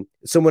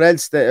 Someone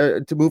else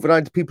to moving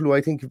on to people who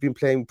I think have been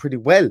playing pretty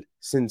well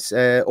since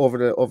over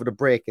the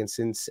break and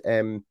since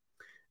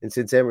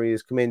Emery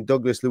has come in.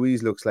 Douglas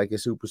Luiz looks like a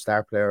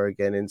superstar player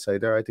again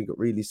inside there. I think it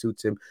really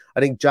suits him.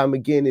 I think John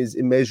McGinn is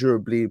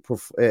immeasurably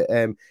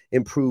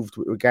improved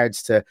with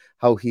regards to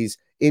how he's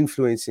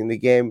influencing the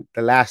game.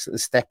 The last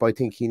step I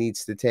think he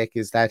needs to take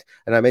is that,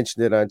 and I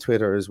mentioned it on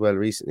Twitter as well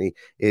recently,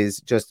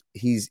 is just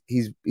he's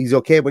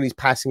okay when he's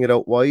passing it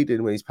out wide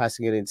and when he's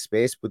passing it in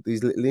space, but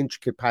these little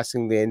intricate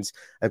passing lanes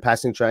and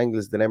passing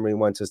triangles that Emery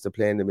wants us to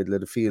play in the middle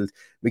of the field,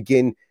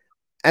 McGinn.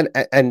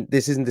 And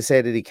this isn't to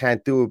say that he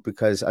can't do it,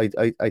 because I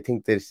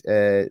think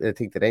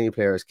that any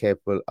player is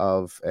capable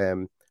of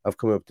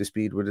coming up to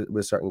speed with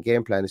a certain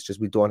game plan. It's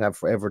just we don't have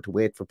forever to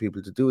wait for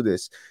people to do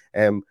this.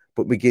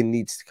 But McGinn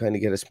needs to kind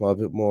of get a small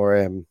bit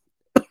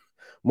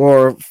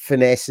more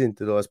finesse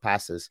into those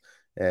passes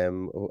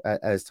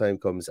as time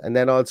comes. And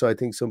then also I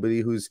think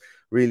somebody who's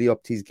really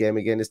upped his game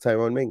again is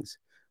Tyrone Mings.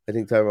 I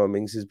think Tyrone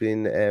Mings has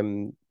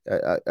been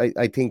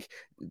I think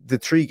the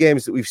 3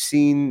 games that we've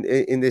seen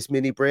in this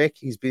mini break,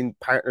 he's been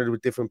partnered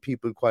with different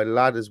people quite a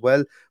lot as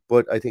well.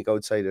 But I think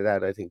outside of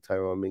that, I think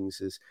Tyrone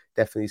Mings is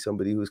definitely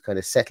somebody who's kind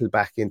of settled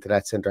back into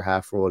that centre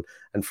half role.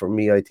 And for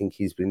me, I think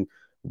he's been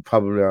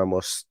probably our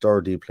most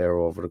sturdy player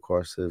over the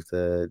course of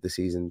the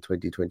season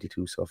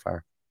 2022 so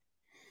far.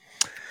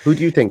 Who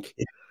do you think?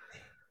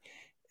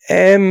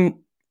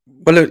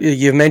 Well,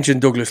 you've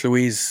mentioned Douglas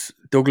Luiz.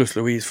 Douglas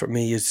Luiz for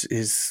me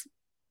is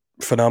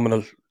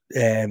phenomenal.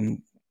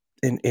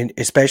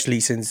 Especially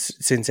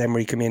since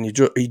Emery came in, you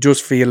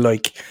just feel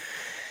like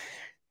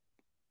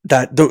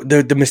that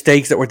the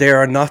mistakes that were there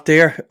are not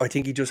there. I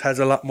think he just has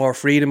a lot more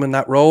freedom in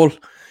that role.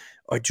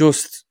 He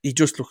just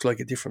looks like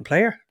a different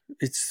player.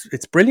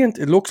 It's brilliant.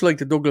 It looks like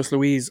the Douglas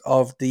Luiz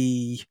of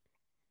the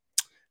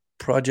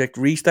Project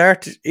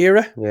Restart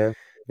era. Yeah.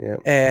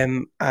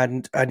 And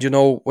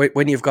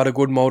when you've got a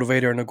good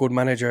motivator and a good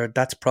manager,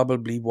 that's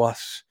probably what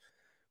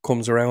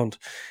comes around.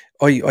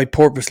 I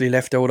purposely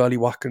left out Ollie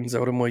Watkins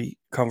out of my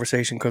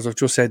conversation because I've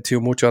just said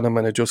too much on him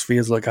and it just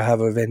feels like I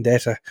have a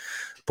vendetta.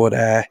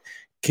 But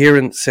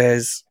Kieran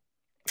says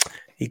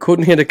he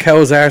couldn't hit a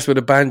cow's arse with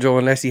a banjo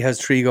unless he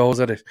has 3 goals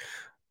at it.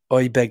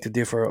 I beg to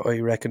differ. I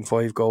reckon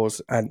 5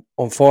 goals. And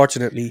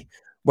unfortunately,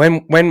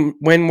 when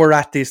we're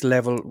at this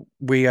level,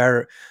 we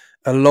are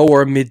a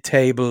lower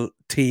mid-table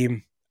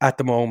team at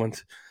the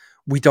moment.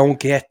 We don't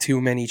get too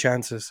many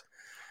chances.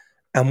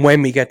 And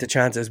when we get the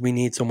chances, we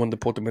need someone to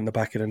put them in the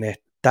back of the net.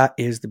 That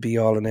is the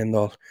be-all and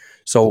end-all.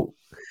 So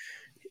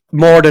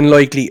more than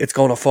likely, it's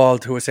going to fall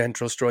to a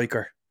central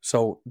striker.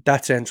 So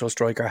that central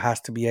striker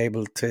has to be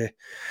able to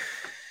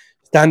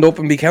stand up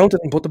and be counted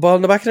and put the ball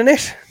in the back of the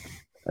net.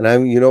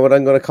 And you know what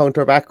I'm going to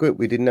counter back with?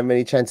 We didn't have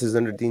many chances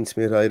under Dean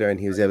Smith either, and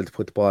he was able to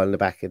put the ball in the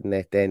back of the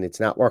net. Then it's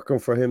not working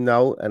for him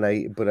now, and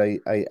I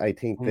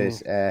think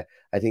that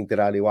I think that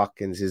Ollie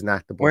Watkins is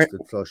not the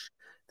busted flush.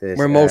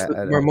 Were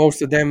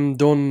most of them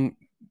done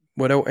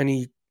without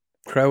any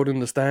crowd in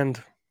the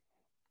stand?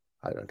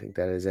 I don't think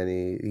that is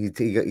any. He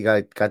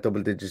got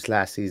double digits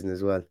last season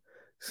as well.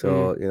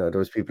 So there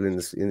was people in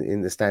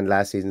the stand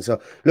last season.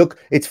 So look,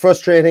 it's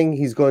frustrating.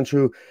 He's going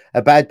through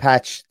a bad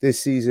patch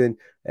this season.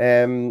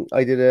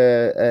 I did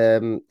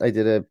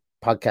a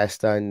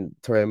podcast on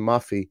Terem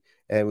Moffi,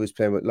 and we was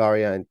playing with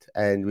Lorient,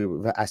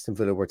 and Aston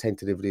Villa were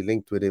tentatively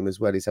linked with him as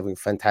well. He's having a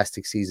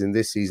fantastic season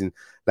this season.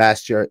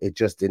 Last year, it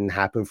just didn't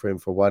happen for him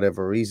for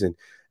whatever reason,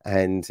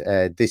 and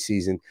this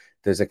season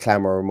there's a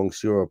clamour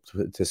amongst Europe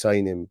to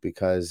sign him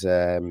because.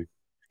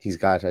 He's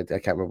got, I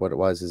can't remember what it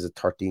was, is it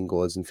 13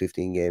 goals in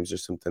 15 games or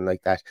something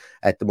like that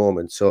at the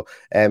moment. So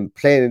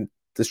playing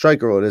the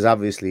striker role is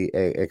obviously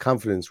a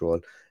confidence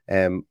role.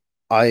 I'm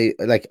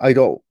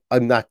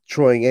not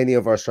throwing any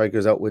of our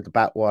strikers out with the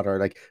bathwater.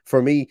 Like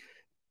for me,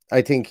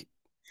 I think,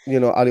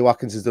 Ollie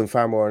Watkins has done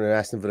far more in an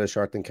Aston Villa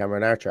shirt than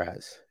Cameron Archer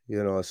has.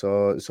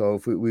 So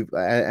if we've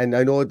and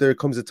I know there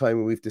comes a time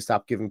when we have to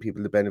stop giving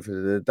people the benefit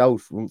of the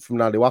doubt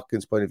from Ollie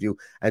Watkins' point of view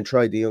and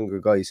try the younger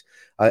guys.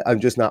 I'm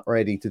just not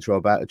ready to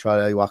try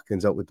Ollie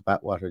Watkins out with the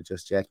bathwater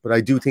just yet. But I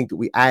do think that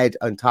we add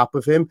on top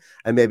of him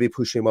and maybe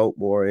push him out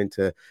more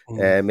into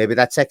maybe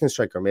that second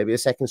striker. Maybe a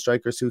second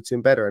striker suits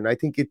him better. And I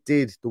think it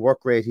did. The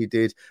work rate he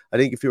did. I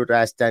think if you were to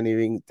ask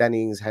Danny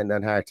Ings hand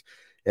on heart,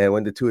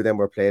 when the two of them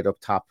were played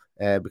up top,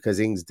 because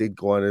Ings did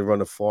go on a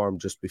run of form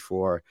just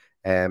before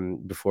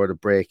the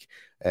break.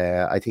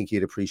 I think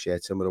he'd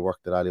appreciate some of the work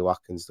that Ollie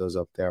Watkins does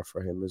up there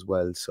for him as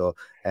well. So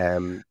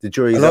the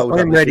jury's out.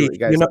 I'm ready.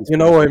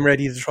 I'm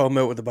ready to throw him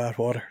out with the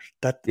bathwater.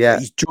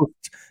 He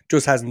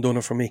just hasn't done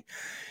it for me.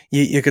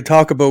 You could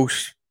talk about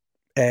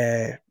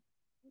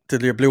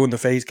till you're blue in the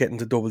face getting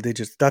to double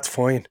digits. That's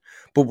fine,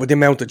 but with the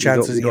amount of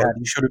chances he had,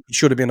 he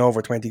should have been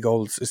over 20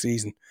 goals a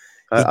season.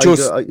 He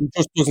just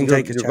doesn't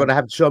take a chance. You're going to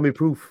have to show me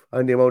proof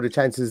on the amount of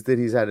chances that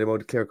he's had, the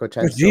amount of clear-cut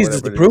chances.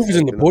 Jesus, the proof is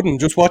in the pudding.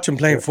 Just watch him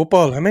playing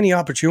football. How many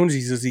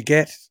opportunities does he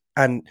get?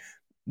 And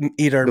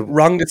either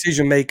wrong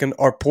decision-making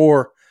or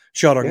poor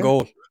shot on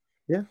goal.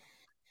 Yeah.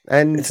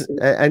 And let's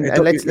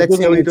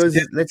see how he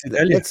does.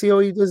 Let's see how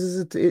he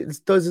does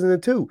in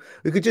it too.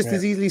 We could just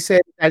as easily say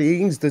that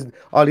Ings doesn't.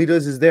 All he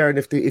does is there, and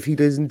if he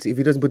doesn't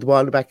put the ball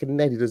in the back of the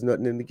net, he does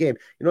nothing in the game.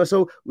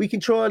 So we can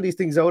throw all these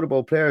things out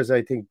about players,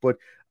 I think, but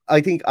I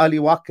think Ollie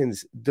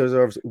Watkins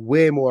deserves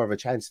way more of a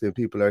chance than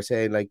people are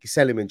saying. Like,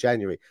 sell him in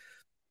January.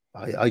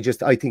 I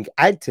think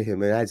add to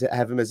him and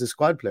have him as a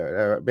squad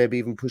player, or maybe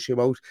even push him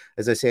out,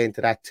 as I say,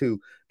 into that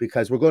too,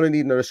 because we're going to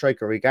need another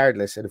striker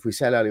regardless. And if we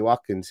sell Ollie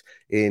Watkins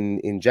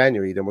in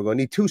January, then we're going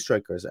to need two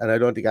strikers. And I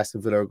don't think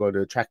Aston Villa are going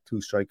to attract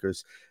two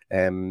strikers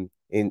in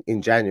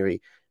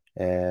January.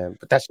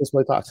 But that's just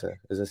my thoughts.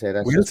 As I say,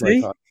 that's my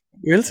thoughts.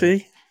 We'll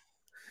see.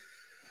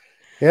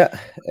 Yeah.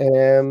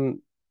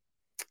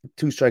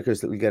 Two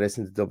strikers that will get us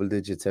into double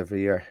digits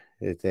every year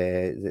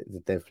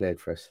that they've played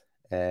for us.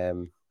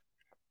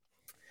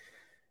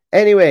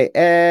 Anyway,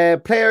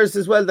 players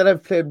as well that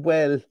have played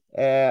well.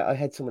 I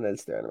had someone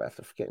else there, and I'm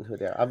after forgetting who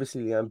they are.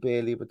 Obviously, Leon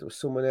Bailey, but there was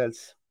someone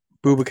else.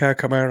 Boubacar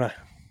Kamara.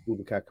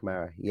 Boubacar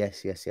Kamara.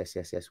 Yes.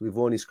 We've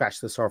only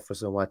scratched the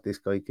surface on what this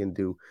guy can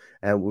do,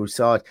 and we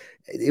saw it.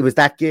 It was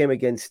that game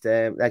against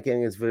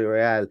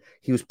Villarreal.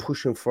 He was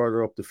pushing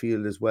further up the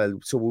field as well.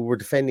 So we were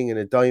defending in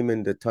a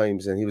diamond at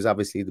times, and he was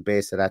obviously the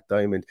base of that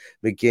diamond.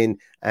 McGinn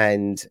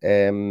and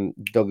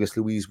Douglas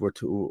Luiz were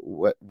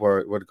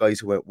the guys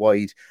who went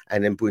wide,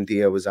 and then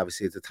Buendia was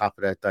obviously at the top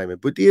of that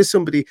diamond. Buendia is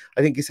somebody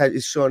I think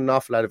he's shown an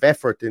awful lot of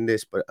effort in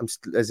this, but I'm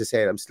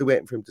still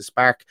waiting for him to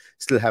spark.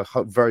 Still have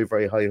very,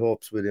 very high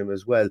hopes with him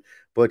as well.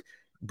 But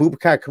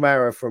Boubacar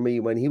Kamara, for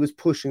me, when he was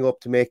pushing up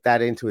to make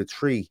that into a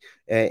three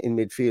in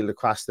midfield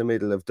across the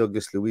middle of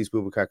Douglas Luiz,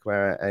 Boubacar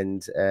Kamara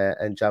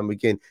and John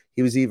McGinn,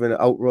 he was even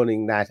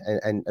outrunning that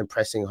and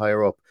pressing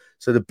higher up.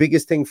 So the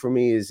biggest thing for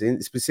me is,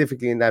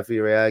 specifically in that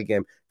Villarreal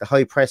game, the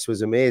high press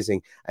was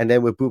amazing. And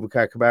then with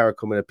Boubacar Kamara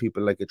coming at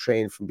people like a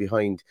train from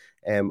behind,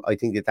 I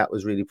think that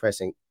was really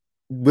pressing.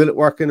 Will it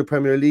work in the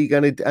Premier League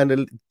on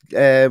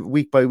a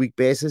week-by-week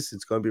basis?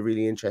 It's going to be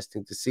really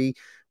interesting to see.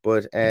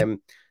 But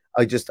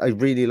I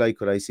really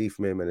like what I see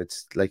from him, and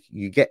it's like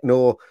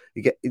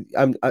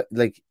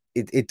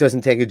it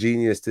doesn't take a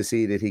genius to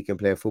see that he can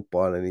play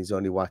football, and he's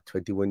only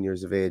 21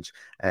 years of age.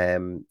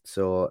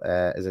 So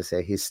as I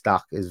say, his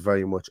stock is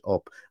very much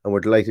up, and we're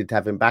delighted to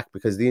have him back,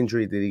 because the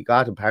injury that he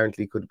got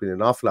apparently could have been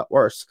an awful lot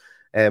worse.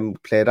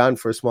 Played on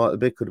for a small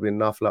bit, could have been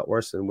an awful lot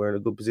worse, and we're in a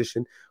good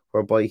position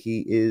whereby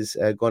he is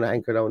going to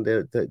anchor down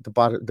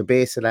the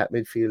base of that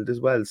midfield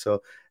as well.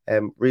 So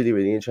really,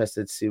 really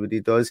interested to see what he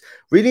does.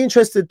 Really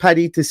interested,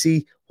 Paddy, to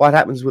see what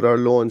happens with our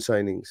loan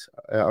signings,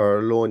 or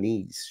our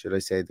loanees, should I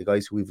say, the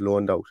guys who we've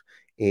loaned out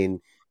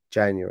in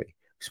January.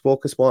 We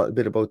spoke a small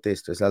bit about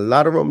this. There's a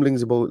lot of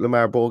rumblings about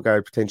Lamar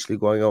Bogard potentially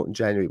going out in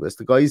January, but it's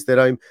the guys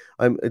that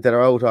that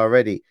are out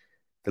already,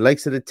 the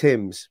likes of the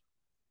Tims,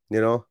 You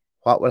know,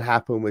 what will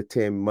happen with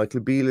Tim? Michael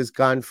Beale is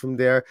gone from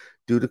there.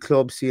 Do the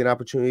club see an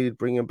opportunity to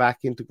bring him back,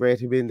 integrate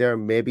him in there?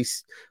 Maybe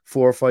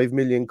 4 or 5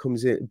 million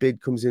comes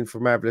in for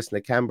Marvelous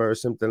Nakamba or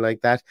something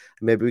like that.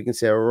 Maybe we can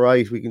say, all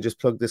right, we can just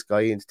plug this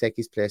guy in to take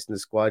his place in the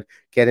squad,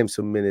 get him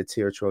some minutes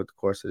here throughout the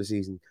course of the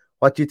season.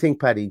 What do you think,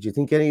 Paddy? Do you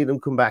think any of them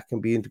come back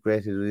and be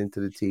integrated into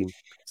the team?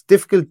 It's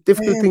difficult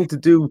thing to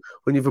do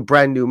when you have a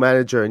brand new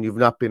manager and you've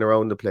not been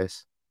around the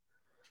place.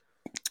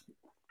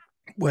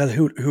 Well,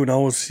 who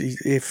knows?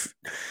 If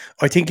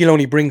I think he'll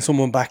only bring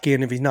someone back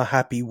in if he's not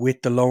happy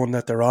with the loan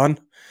that they're on.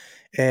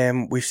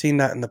 We've seen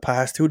that in the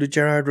past. Who did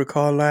Gerrard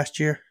recall last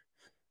year?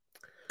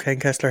 Ken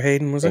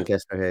Kessler-Hayden, was it? Ken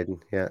Kessler-Hayden,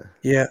 yeah.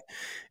 Yeah.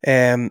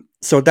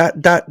 So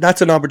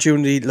that's an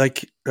opportunity.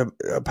 Like,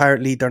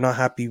 apparently they're not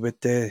happy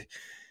with the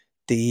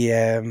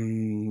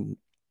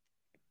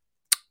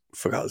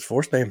forgot his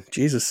first name.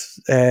 Jesus,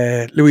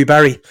 Louis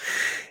Barry.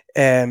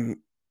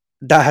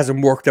 That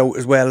hasn't worked out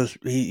as well.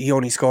 He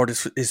only scored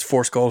his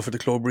first goal for the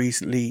club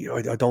recently.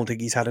 I don't think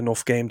he's had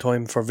enough game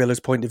time for Villa's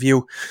point of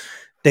view.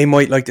 They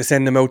might like to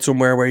send him out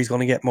somewhere where he's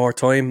going to get more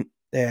time.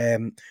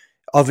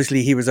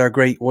 Obviously, he was our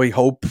great white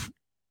hope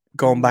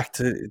going back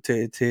to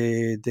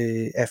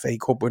the FA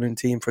Cup winning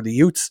team for the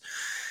youths.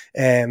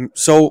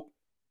 So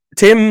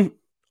Tim,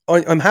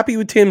 I'm happy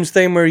with Tim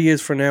staying where he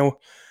is for now.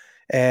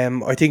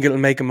 I think it'll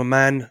make him a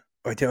man.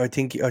 I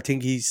think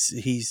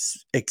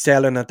he's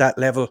excelling at that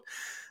level.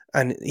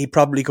 And he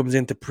probably comes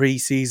into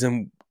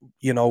pre-season,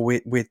 you know,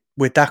 with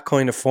that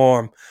kind of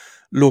form,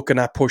 looking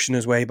at pushing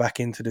his way back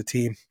into the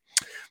team.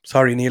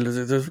 Sorry, Neil,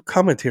 there's a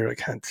comment here I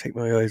can't take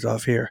my eyes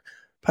off here.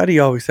 Paddy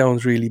always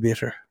sounds really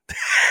bitter.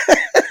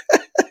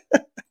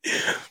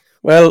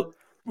 Well,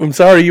 I'm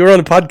sorry, you're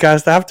on a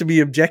podcast. I have to be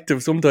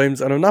objective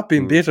sometimes, and I'm not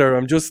being bitter. I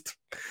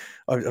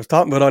was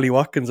talking about Ollie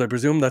Watkins. I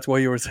presume that's why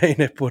you were saying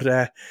it, but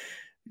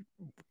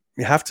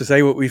you have to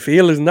say what we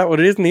feel. Isn't that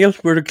what it is, Neil?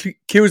 We're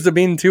accused of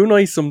being too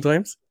nice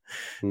sometimes.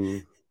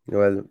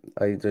 Well,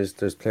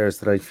 there's players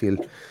that I feel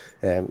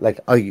like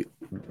I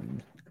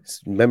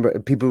remember.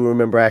 People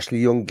remember Ashley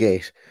Young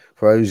Gate,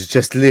 where I was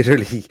just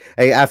literally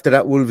after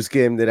that Wolves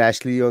game that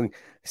Ashley Young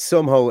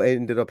somehow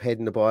ended up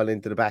heading the ball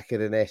into the back of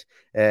the net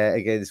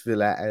against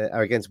Villa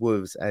or against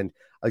Wolves, and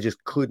I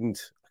just couldn't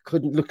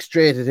look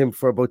straight at him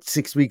for about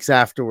 6 weeks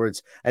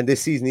afterwards. And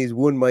this season he's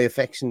won my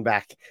affection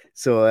back.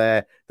 So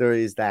there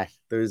is that.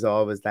 There is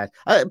always that.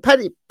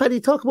 Paddy,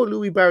 talk about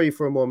Louis Barry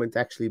for a moment,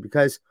 actually,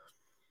 because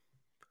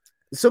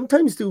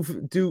sometimes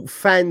do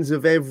fans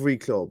of every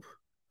club,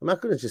 I'm not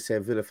going to just say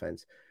Villa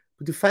fans,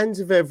 but do fans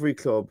of every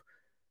club,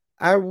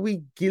 are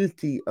we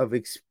guilty of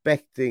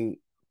expecting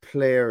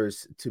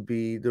players to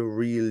be the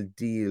real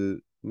deal,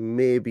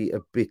 maybe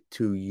a bit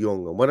too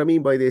young? And what I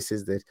mean by this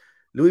is that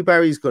Louis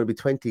Barry is going to be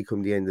 20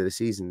 come the end of the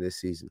season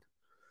this season.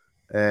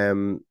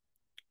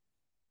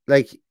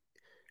 Like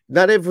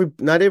not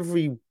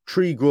every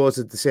tree grows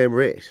at the same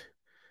rate,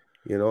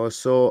 you know.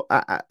 So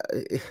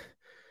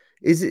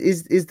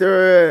is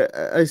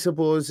there I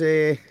suppose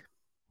a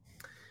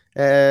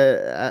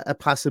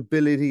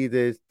possibility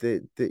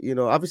that you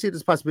know, obviously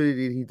there's a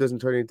possibility that he doesn't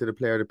turn into the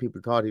player that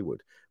people thought he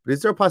would, but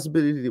is there a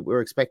possibility that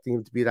we're expecting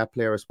him to be that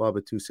player a small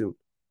bit too soon?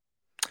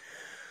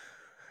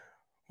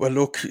 Well,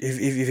 look,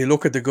 if you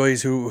look at the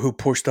guys who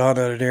pushed on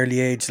at an early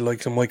age,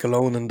 like Michael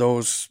Owen and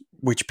those,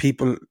 which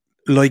people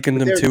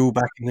likened them to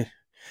back in the...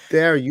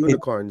 They are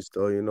unicorns,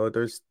 though, you know.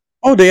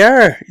 They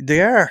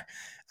are.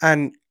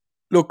 And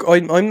look,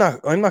 I'm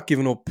not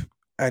giving up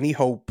any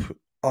hope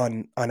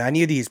on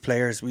any of these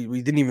players.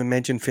 We didn't even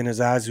mention Finn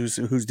Azaz,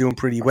 who's doing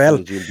pretty well.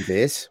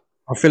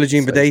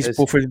 Philogene Bidace,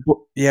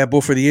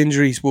 but for the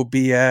injuries would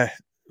be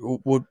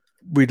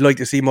we'd like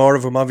to see more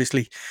of him,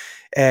 obviously.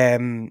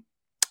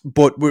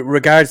 But with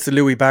regards to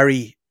Louis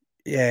Barry,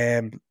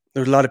 there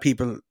was a lot of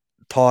people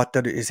thought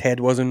that his head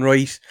wasn't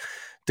right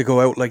to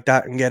go out like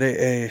that and get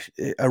a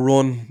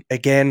run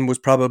again was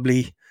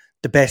probably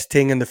the best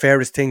thing and the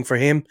fairest thing for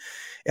him.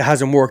 It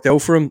hasn't worked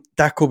out for him.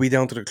 That could be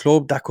down to the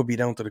club. That could be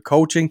down to the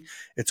coaching.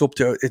 It's up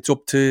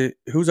to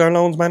who's our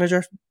loans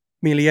manager?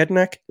 Mili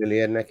Jedinak.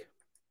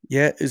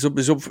 Yeah,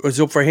 it's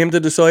up for him to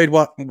decide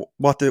what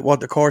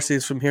the course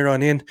is from here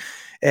on in.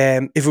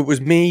 If it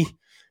was me,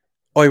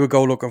 I would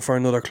go looking for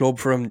another club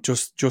for him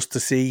just to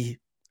see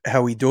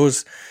how he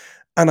does.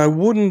 And I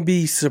wouldn't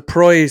be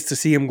surprised to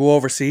see him go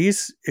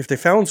overseas. If they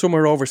found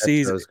somewhere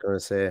overseas, that's what I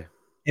was going to say.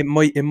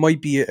 It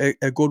might be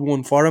a good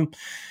one for him.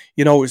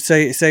 You know,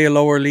 say a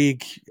lower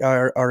league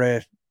or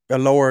a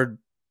lower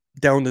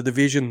down the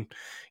division,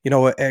 you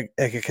know, a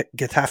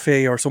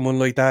Getafe or someone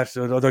like that.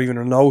 I don't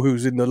even know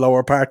who's in the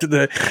lower part of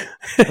the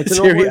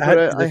Serie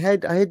A. I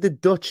had the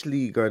Dutch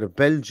league or the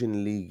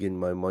Belgian league in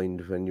my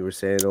mind when you were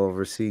saying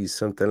overseas,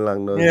 something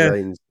along those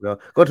lines. You know,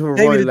 go to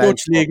maybe the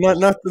Dutch league,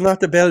 not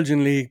the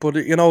Belgian league, but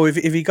you know, if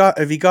he got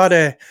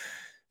a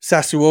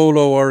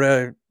Sassuolo or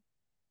a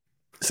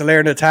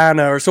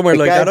Salernitana or somewhere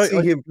like that. I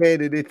can't see him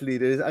playing in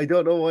Italy. I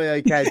don't know why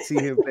I can't see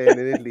him playing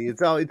in Italy. It's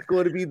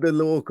going to be the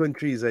Low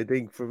Countries, I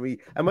think, for me.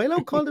 Am I allowed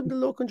to call them the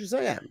Low Countries?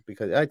 I am,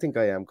 because I think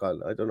I am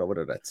calling. I don't know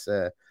whether that's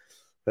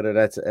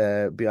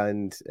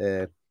beyond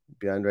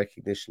beyond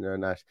recognition or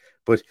not.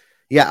 But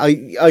yeah,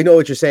 I know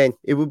what you're saying.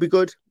 It would be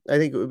good. I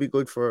think it would be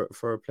good for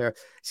a player.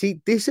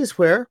 See, this is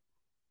where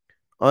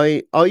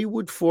I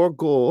would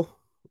forego.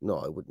 No,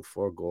 I wouldn't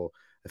forego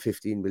a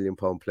 £15 million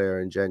player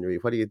in January.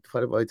 What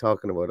am I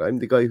talking about? I'm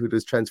the guy who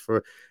does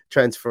transfer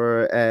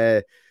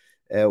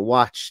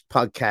watch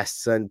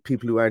podcasts and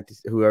people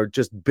who are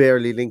just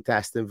barely linked to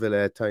Aston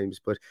Villa at times.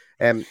 But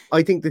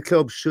I think the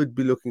club should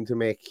be looking to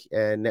make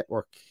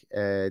network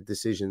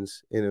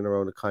decisions in and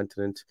around the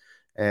continent.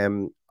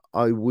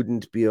 I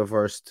wouldn't be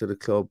averse to the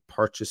club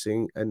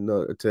purchasing and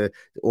to the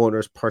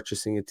owners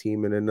purchasing a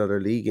team in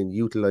another league and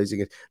utilizing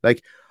it.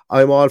 Like,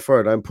 I'm all for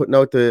it. I'm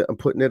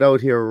putting it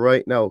out here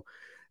right now.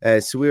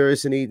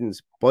 Suarez and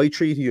Edens, buy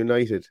Treaty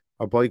United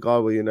or buy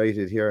Galway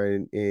United here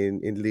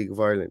in the League of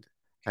Ireland,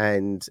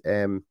 and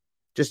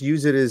just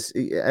use it as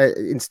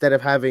instead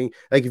of having,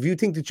 like, if you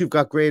think that you've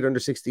got great under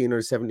 16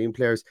 or 17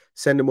 players,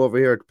 send them over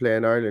here to play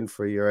in Ireland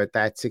for a year at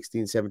that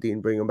 16,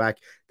 17, bring them back.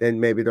 Then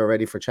maybe they're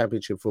ready for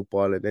championship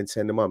football, and then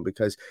send them on,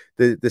 because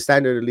the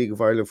standard of League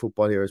of Ireland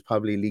football here is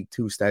probably League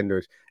 2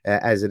 standard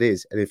as it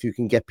is. And if you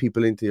can get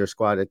people into your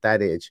squad at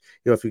that age,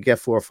 if you get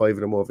 4 or 5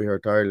 of them over here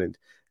to Ireland,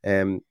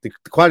 the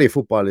quality of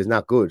football is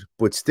not good,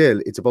 but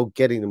still it's about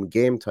getting them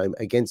game time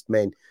against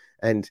men.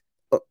 And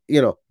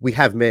we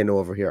have men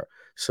over here,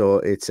 so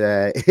it's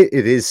it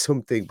is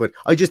something. But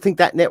I just think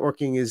that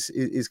networking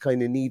is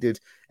kind of needed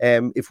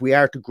if we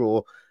are to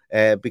grow,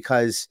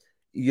 because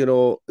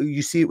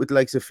you see it with the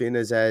likes of Finn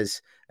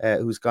as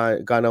who's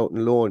gone out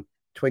on loan,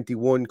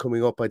 21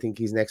 coming up. I think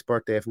his next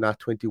birthday, if not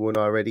 21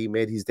 already.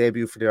 Made his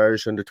debut for the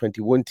Irish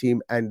under-21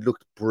 team and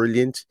looked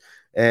brilliant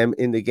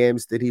in the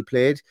games that he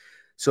played.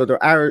 So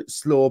there are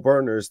slow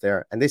burners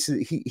there. And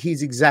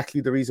he's exactly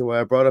the reason why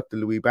I brought up the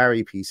Louis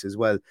Barry piece as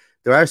well.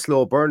 There are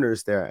slow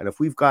burners there. And if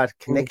we've got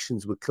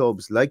connections with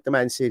clubs like the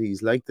Man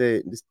Cities, like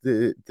the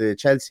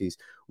Chelseas,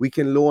 we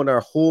can loan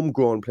our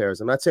homegrown players.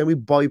 I'm not saying we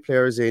buy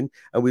players in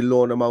and we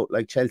loan them out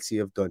like Chelsea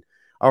have done.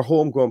 Our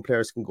homegrown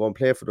players can go and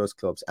play for those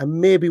clubs.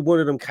 And maybe one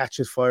of them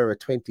catches fire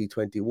at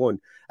 2021,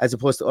 as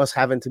opposed to us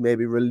having to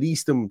maybe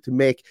release them to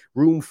make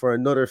room for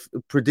another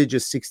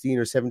prodigious 16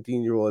 or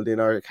 17-year-old in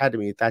our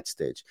academy at that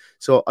stage.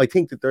 So I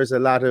think that there's a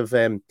lot of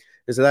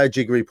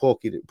jiggery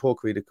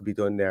pokery that could be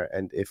done there.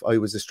 And if I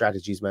was a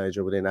strategies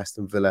manager within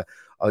Aston Villa,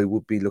 I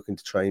would be looking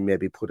to try and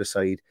maybe put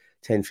aside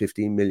 10,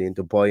 15 million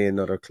to buy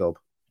another club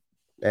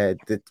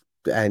and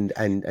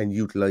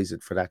utilize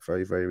it for that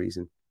very, very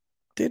reason.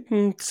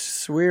 Didn't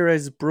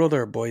Suarez's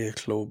brother buy a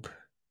club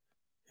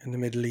in the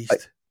Middle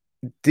East?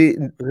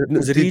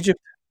 Was it Egypt?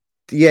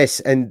 Yes,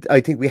 and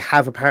I think we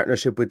have a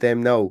partnership with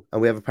them now,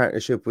 and we have a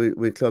partnership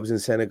with clubs in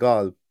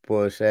Senegal.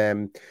 But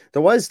there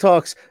was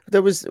talks.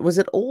 Was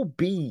it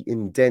OB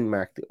in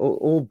Denmark? The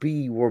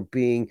OB were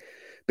being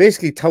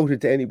basically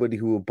touted to anybody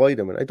who would buy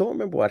them, and I don't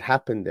remember what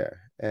happened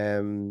there.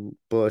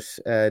 But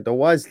there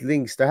was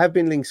links. There have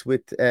been links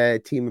with a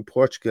team in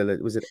Portugal.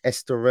 Was it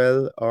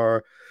Estoril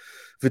or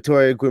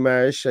Vitória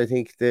Guimarães? I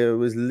think there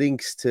was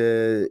links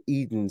to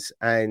Edens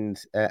and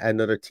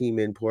another team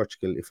in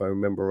Portugal, if I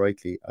remember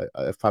rightly.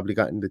 I've probably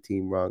gotten the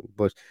team wrong,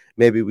 but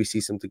maybe we see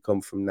something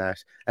come from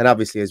that. And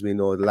obviously, as we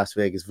know, the Las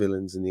Vegas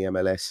Villains in the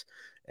MLS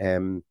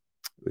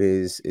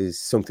is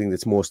something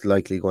that's most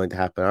likely going to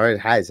happen, or it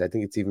has. I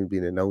think it's even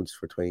been announced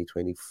for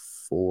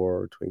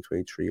 2024,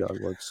 2023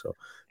 onwards. So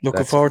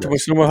looking forward to my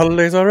summer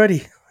holidays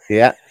already.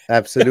 Yeah,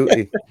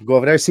 absolutely. Go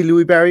over there, see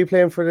Louis Barry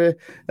playing for the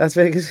Las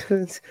Vegas.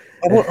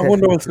 I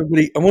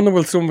wonder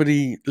will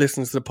somebody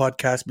listens to the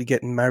podcast be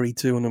getting married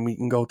soon, and we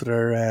can go to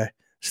their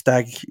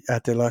stag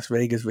at the Las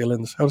Vegas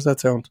Villains. How does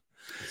that sound?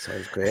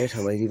 Sounds great.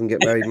 I might even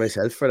get married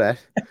myself for that.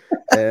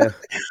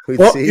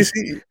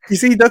 See. You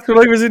see, that's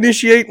what I was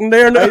initiating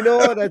there. Now. I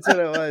know that's what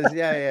it was.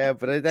 Yeah.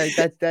 But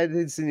that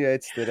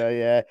insinuates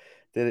that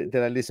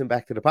I listen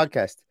back to the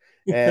podcast.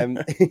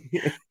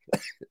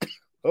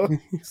 Oh,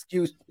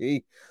 excuse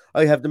me.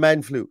 I have the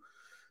man flu.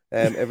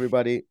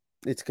 Everybody,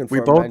 it's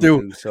confirmed. We both do.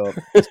 Flu, so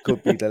this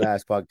could be the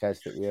last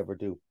podcast that we ever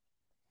do.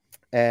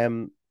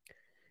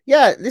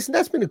 Yeah, listen,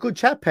 that's been a good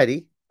chat,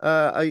 Paddy.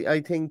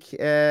 I think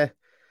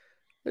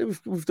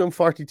we've done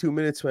 42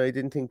 minutes when I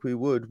didn't think we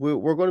would.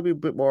 We're going to be a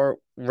bit more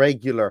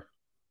regular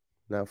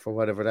now, for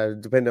whatever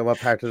that, depending on what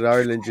part of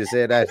Ireland you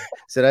say that.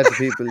 So that to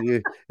people,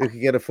 you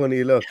can get a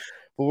funny look.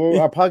 But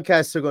our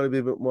podcasts are going to be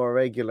a bit more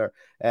regular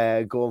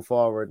going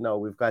forward. Now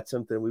we've got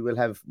something. We will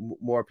have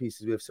more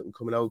pieces. We have something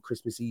coming out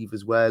Christmas Eve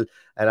as well,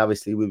 and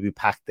obviously we'll be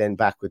packed then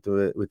back with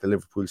the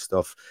Liverpool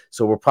stuff.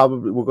 So we're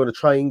going to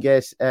try and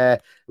get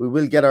we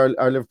will get our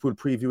Liverpool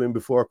preview in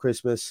before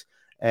Christmas,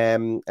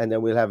 and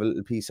then we'll have a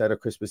little piece either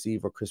Christmas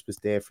Eve or Christmas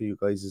Day for you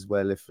guys as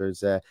well. If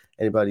there's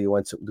anybody who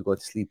wants something to go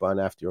to sleep on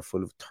after you're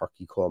full of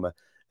turkey coma.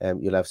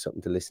 You'll have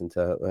something to listen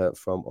to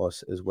from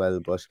us as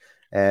well. But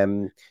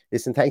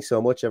listen, thanks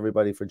so much,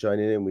 everybody, for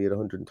joining in. We had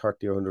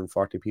 130 or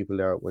 140 people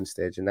there at one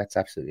stage, and that's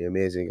absolutely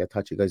amazing. I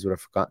thought you guys would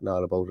have forgotten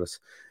all about us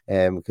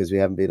because we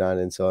haven't been on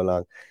in so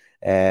long.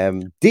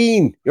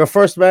 Dean, your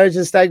first marriage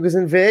and stag was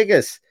in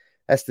Vegas.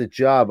 That's the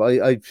job.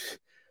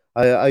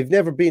 I've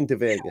never been to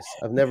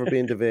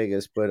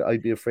Vegas. But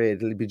I'd be afraid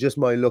it'll be just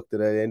my luck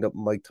that I end up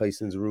in Mike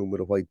Tyson's room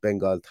with a white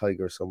Bengal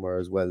tiger somewhere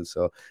as well.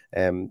 So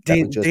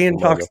Dean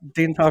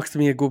talks to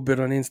me a good bit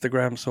on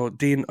Instagram. So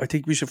Dean, I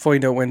think we should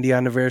find out when the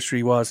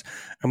anniversary was,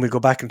 and we'll go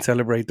back and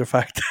celebrate the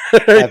fact.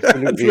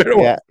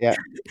 Absolutely, yeah.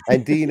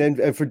 And Dean,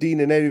 and for Dean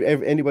and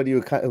anybody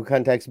who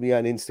contacts me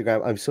on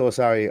Instagram, I'm so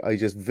sorry. I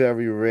just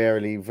very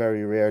rarely,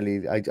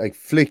 I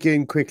flick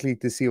in quickly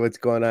to see what's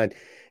going on.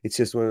 It's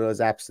just one of those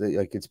apps that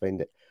I could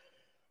spend it.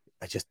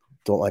 I just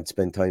don't want to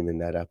spend time in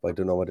that app. I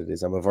don't know what it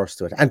is. I'm averse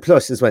to it. And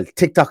plus, as well,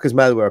 TikTok is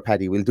malware,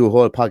 Paddy. We'll do a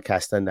whole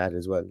podcast on that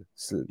as well.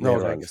 So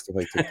TikTok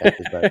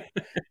is bad.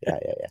 Yeah.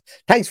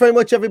 Thanks very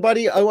much,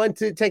 everybody. I want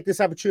to take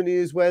this opportunity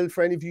as well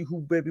for any of you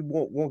who maybe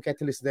won't get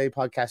to listen to any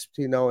podcast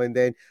between now and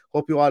then.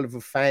 Hope you all have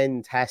a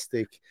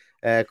fantastic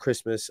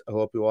Christmas. I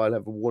hope you all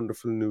have a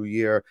wonderful New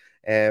Year.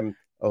 I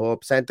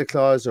hope Santa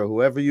Claus or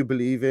whoever you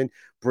believe in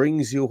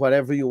brings you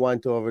whatever you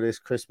want over this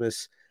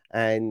Christmas.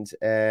 And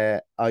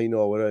I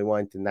know what I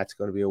want, and that's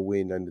going to be a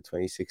win on the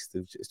 26th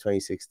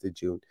of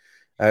June.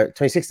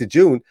 26th of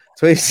June?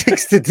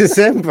 26th of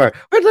December.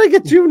 Where did I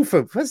get June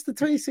from? What's the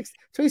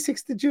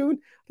 26th of June?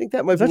 I think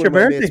that might be one of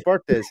my mate's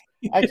birthdays.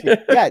 Actually,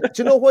 yeah. Do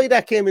you know why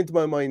that came into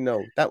my mind now?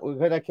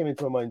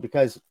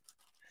 Because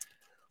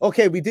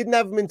okay, we didn't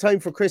have them in time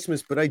for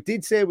Christmas, but I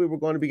did say we were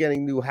going to be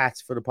getting new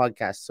hats for the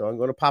podcast. So I'm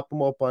going to pop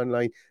them up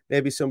online.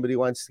 Maybe somebody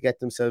wants to get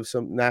themselves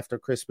something after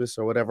Christmas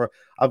or whatever.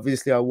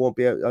 Obviously, I won't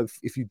be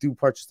if you do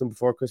purchase them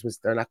before Christmas,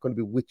 they're not going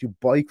to be with you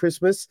by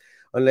Christmas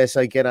unless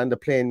I get on the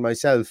plane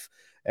myself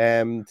to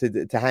hand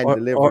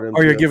deliver them.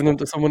 Or you're giving them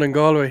to someone in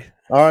Galway.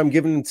 Or I'm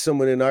giving them to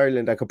someone in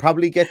Ireland. I could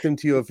probably get them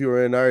to you if you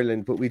were in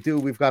Ireland, but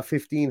we've got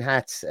 15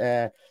 hats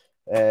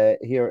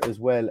here as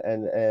well.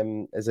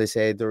 And as I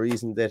said, the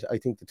reason that I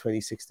think the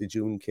 26th of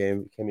June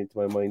came into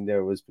my mind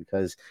there was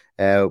because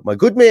my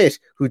good mate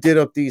who did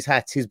up these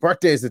hats, his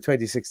birthday is the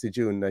 26th of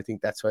June. I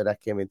think that's why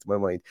that came into my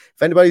mind.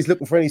 If anybody's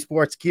looking for any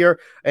sports gear,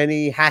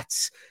 any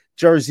hats,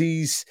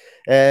 jerseys,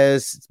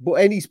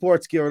 any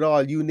sports gear at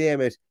all, you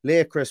name it,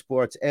 Laochra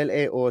Sports,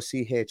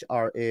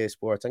 Laochra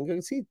Sports. I'm going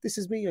to see, this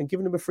is me, I'm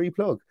giving him a free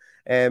plug.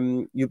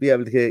 You'll be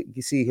able to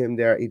see him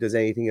there. He does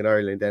anything in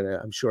Ireland, and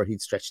I'm sure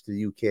he'd stretch to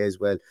the UK as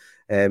well.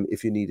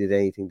 If you needed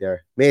anything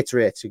there, mates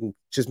rates, you can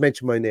just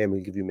mention my name,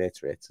 he'll give you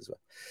mates rates as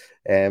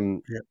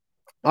well.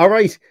 All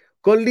right,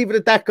 going to leave it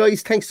at that,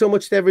 guys. Thanks so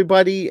much to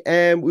everybody.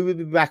 We will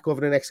be back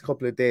over the next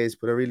couple of days,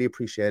 but I really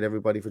appreciate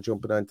everybody for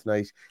jumping on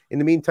tonight. In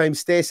the meantime,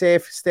 stay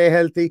safe, stay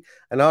healthy,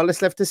 and all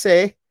that's left to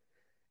say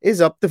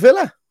is up the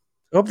Villa.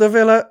 Up the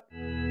Villa.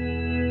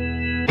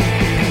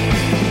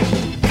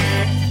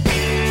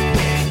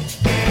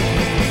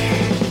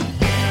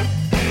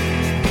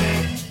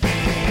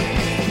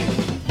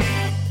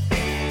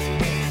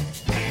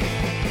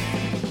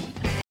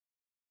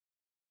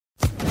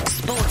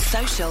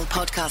 Social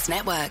Podcast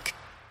Network.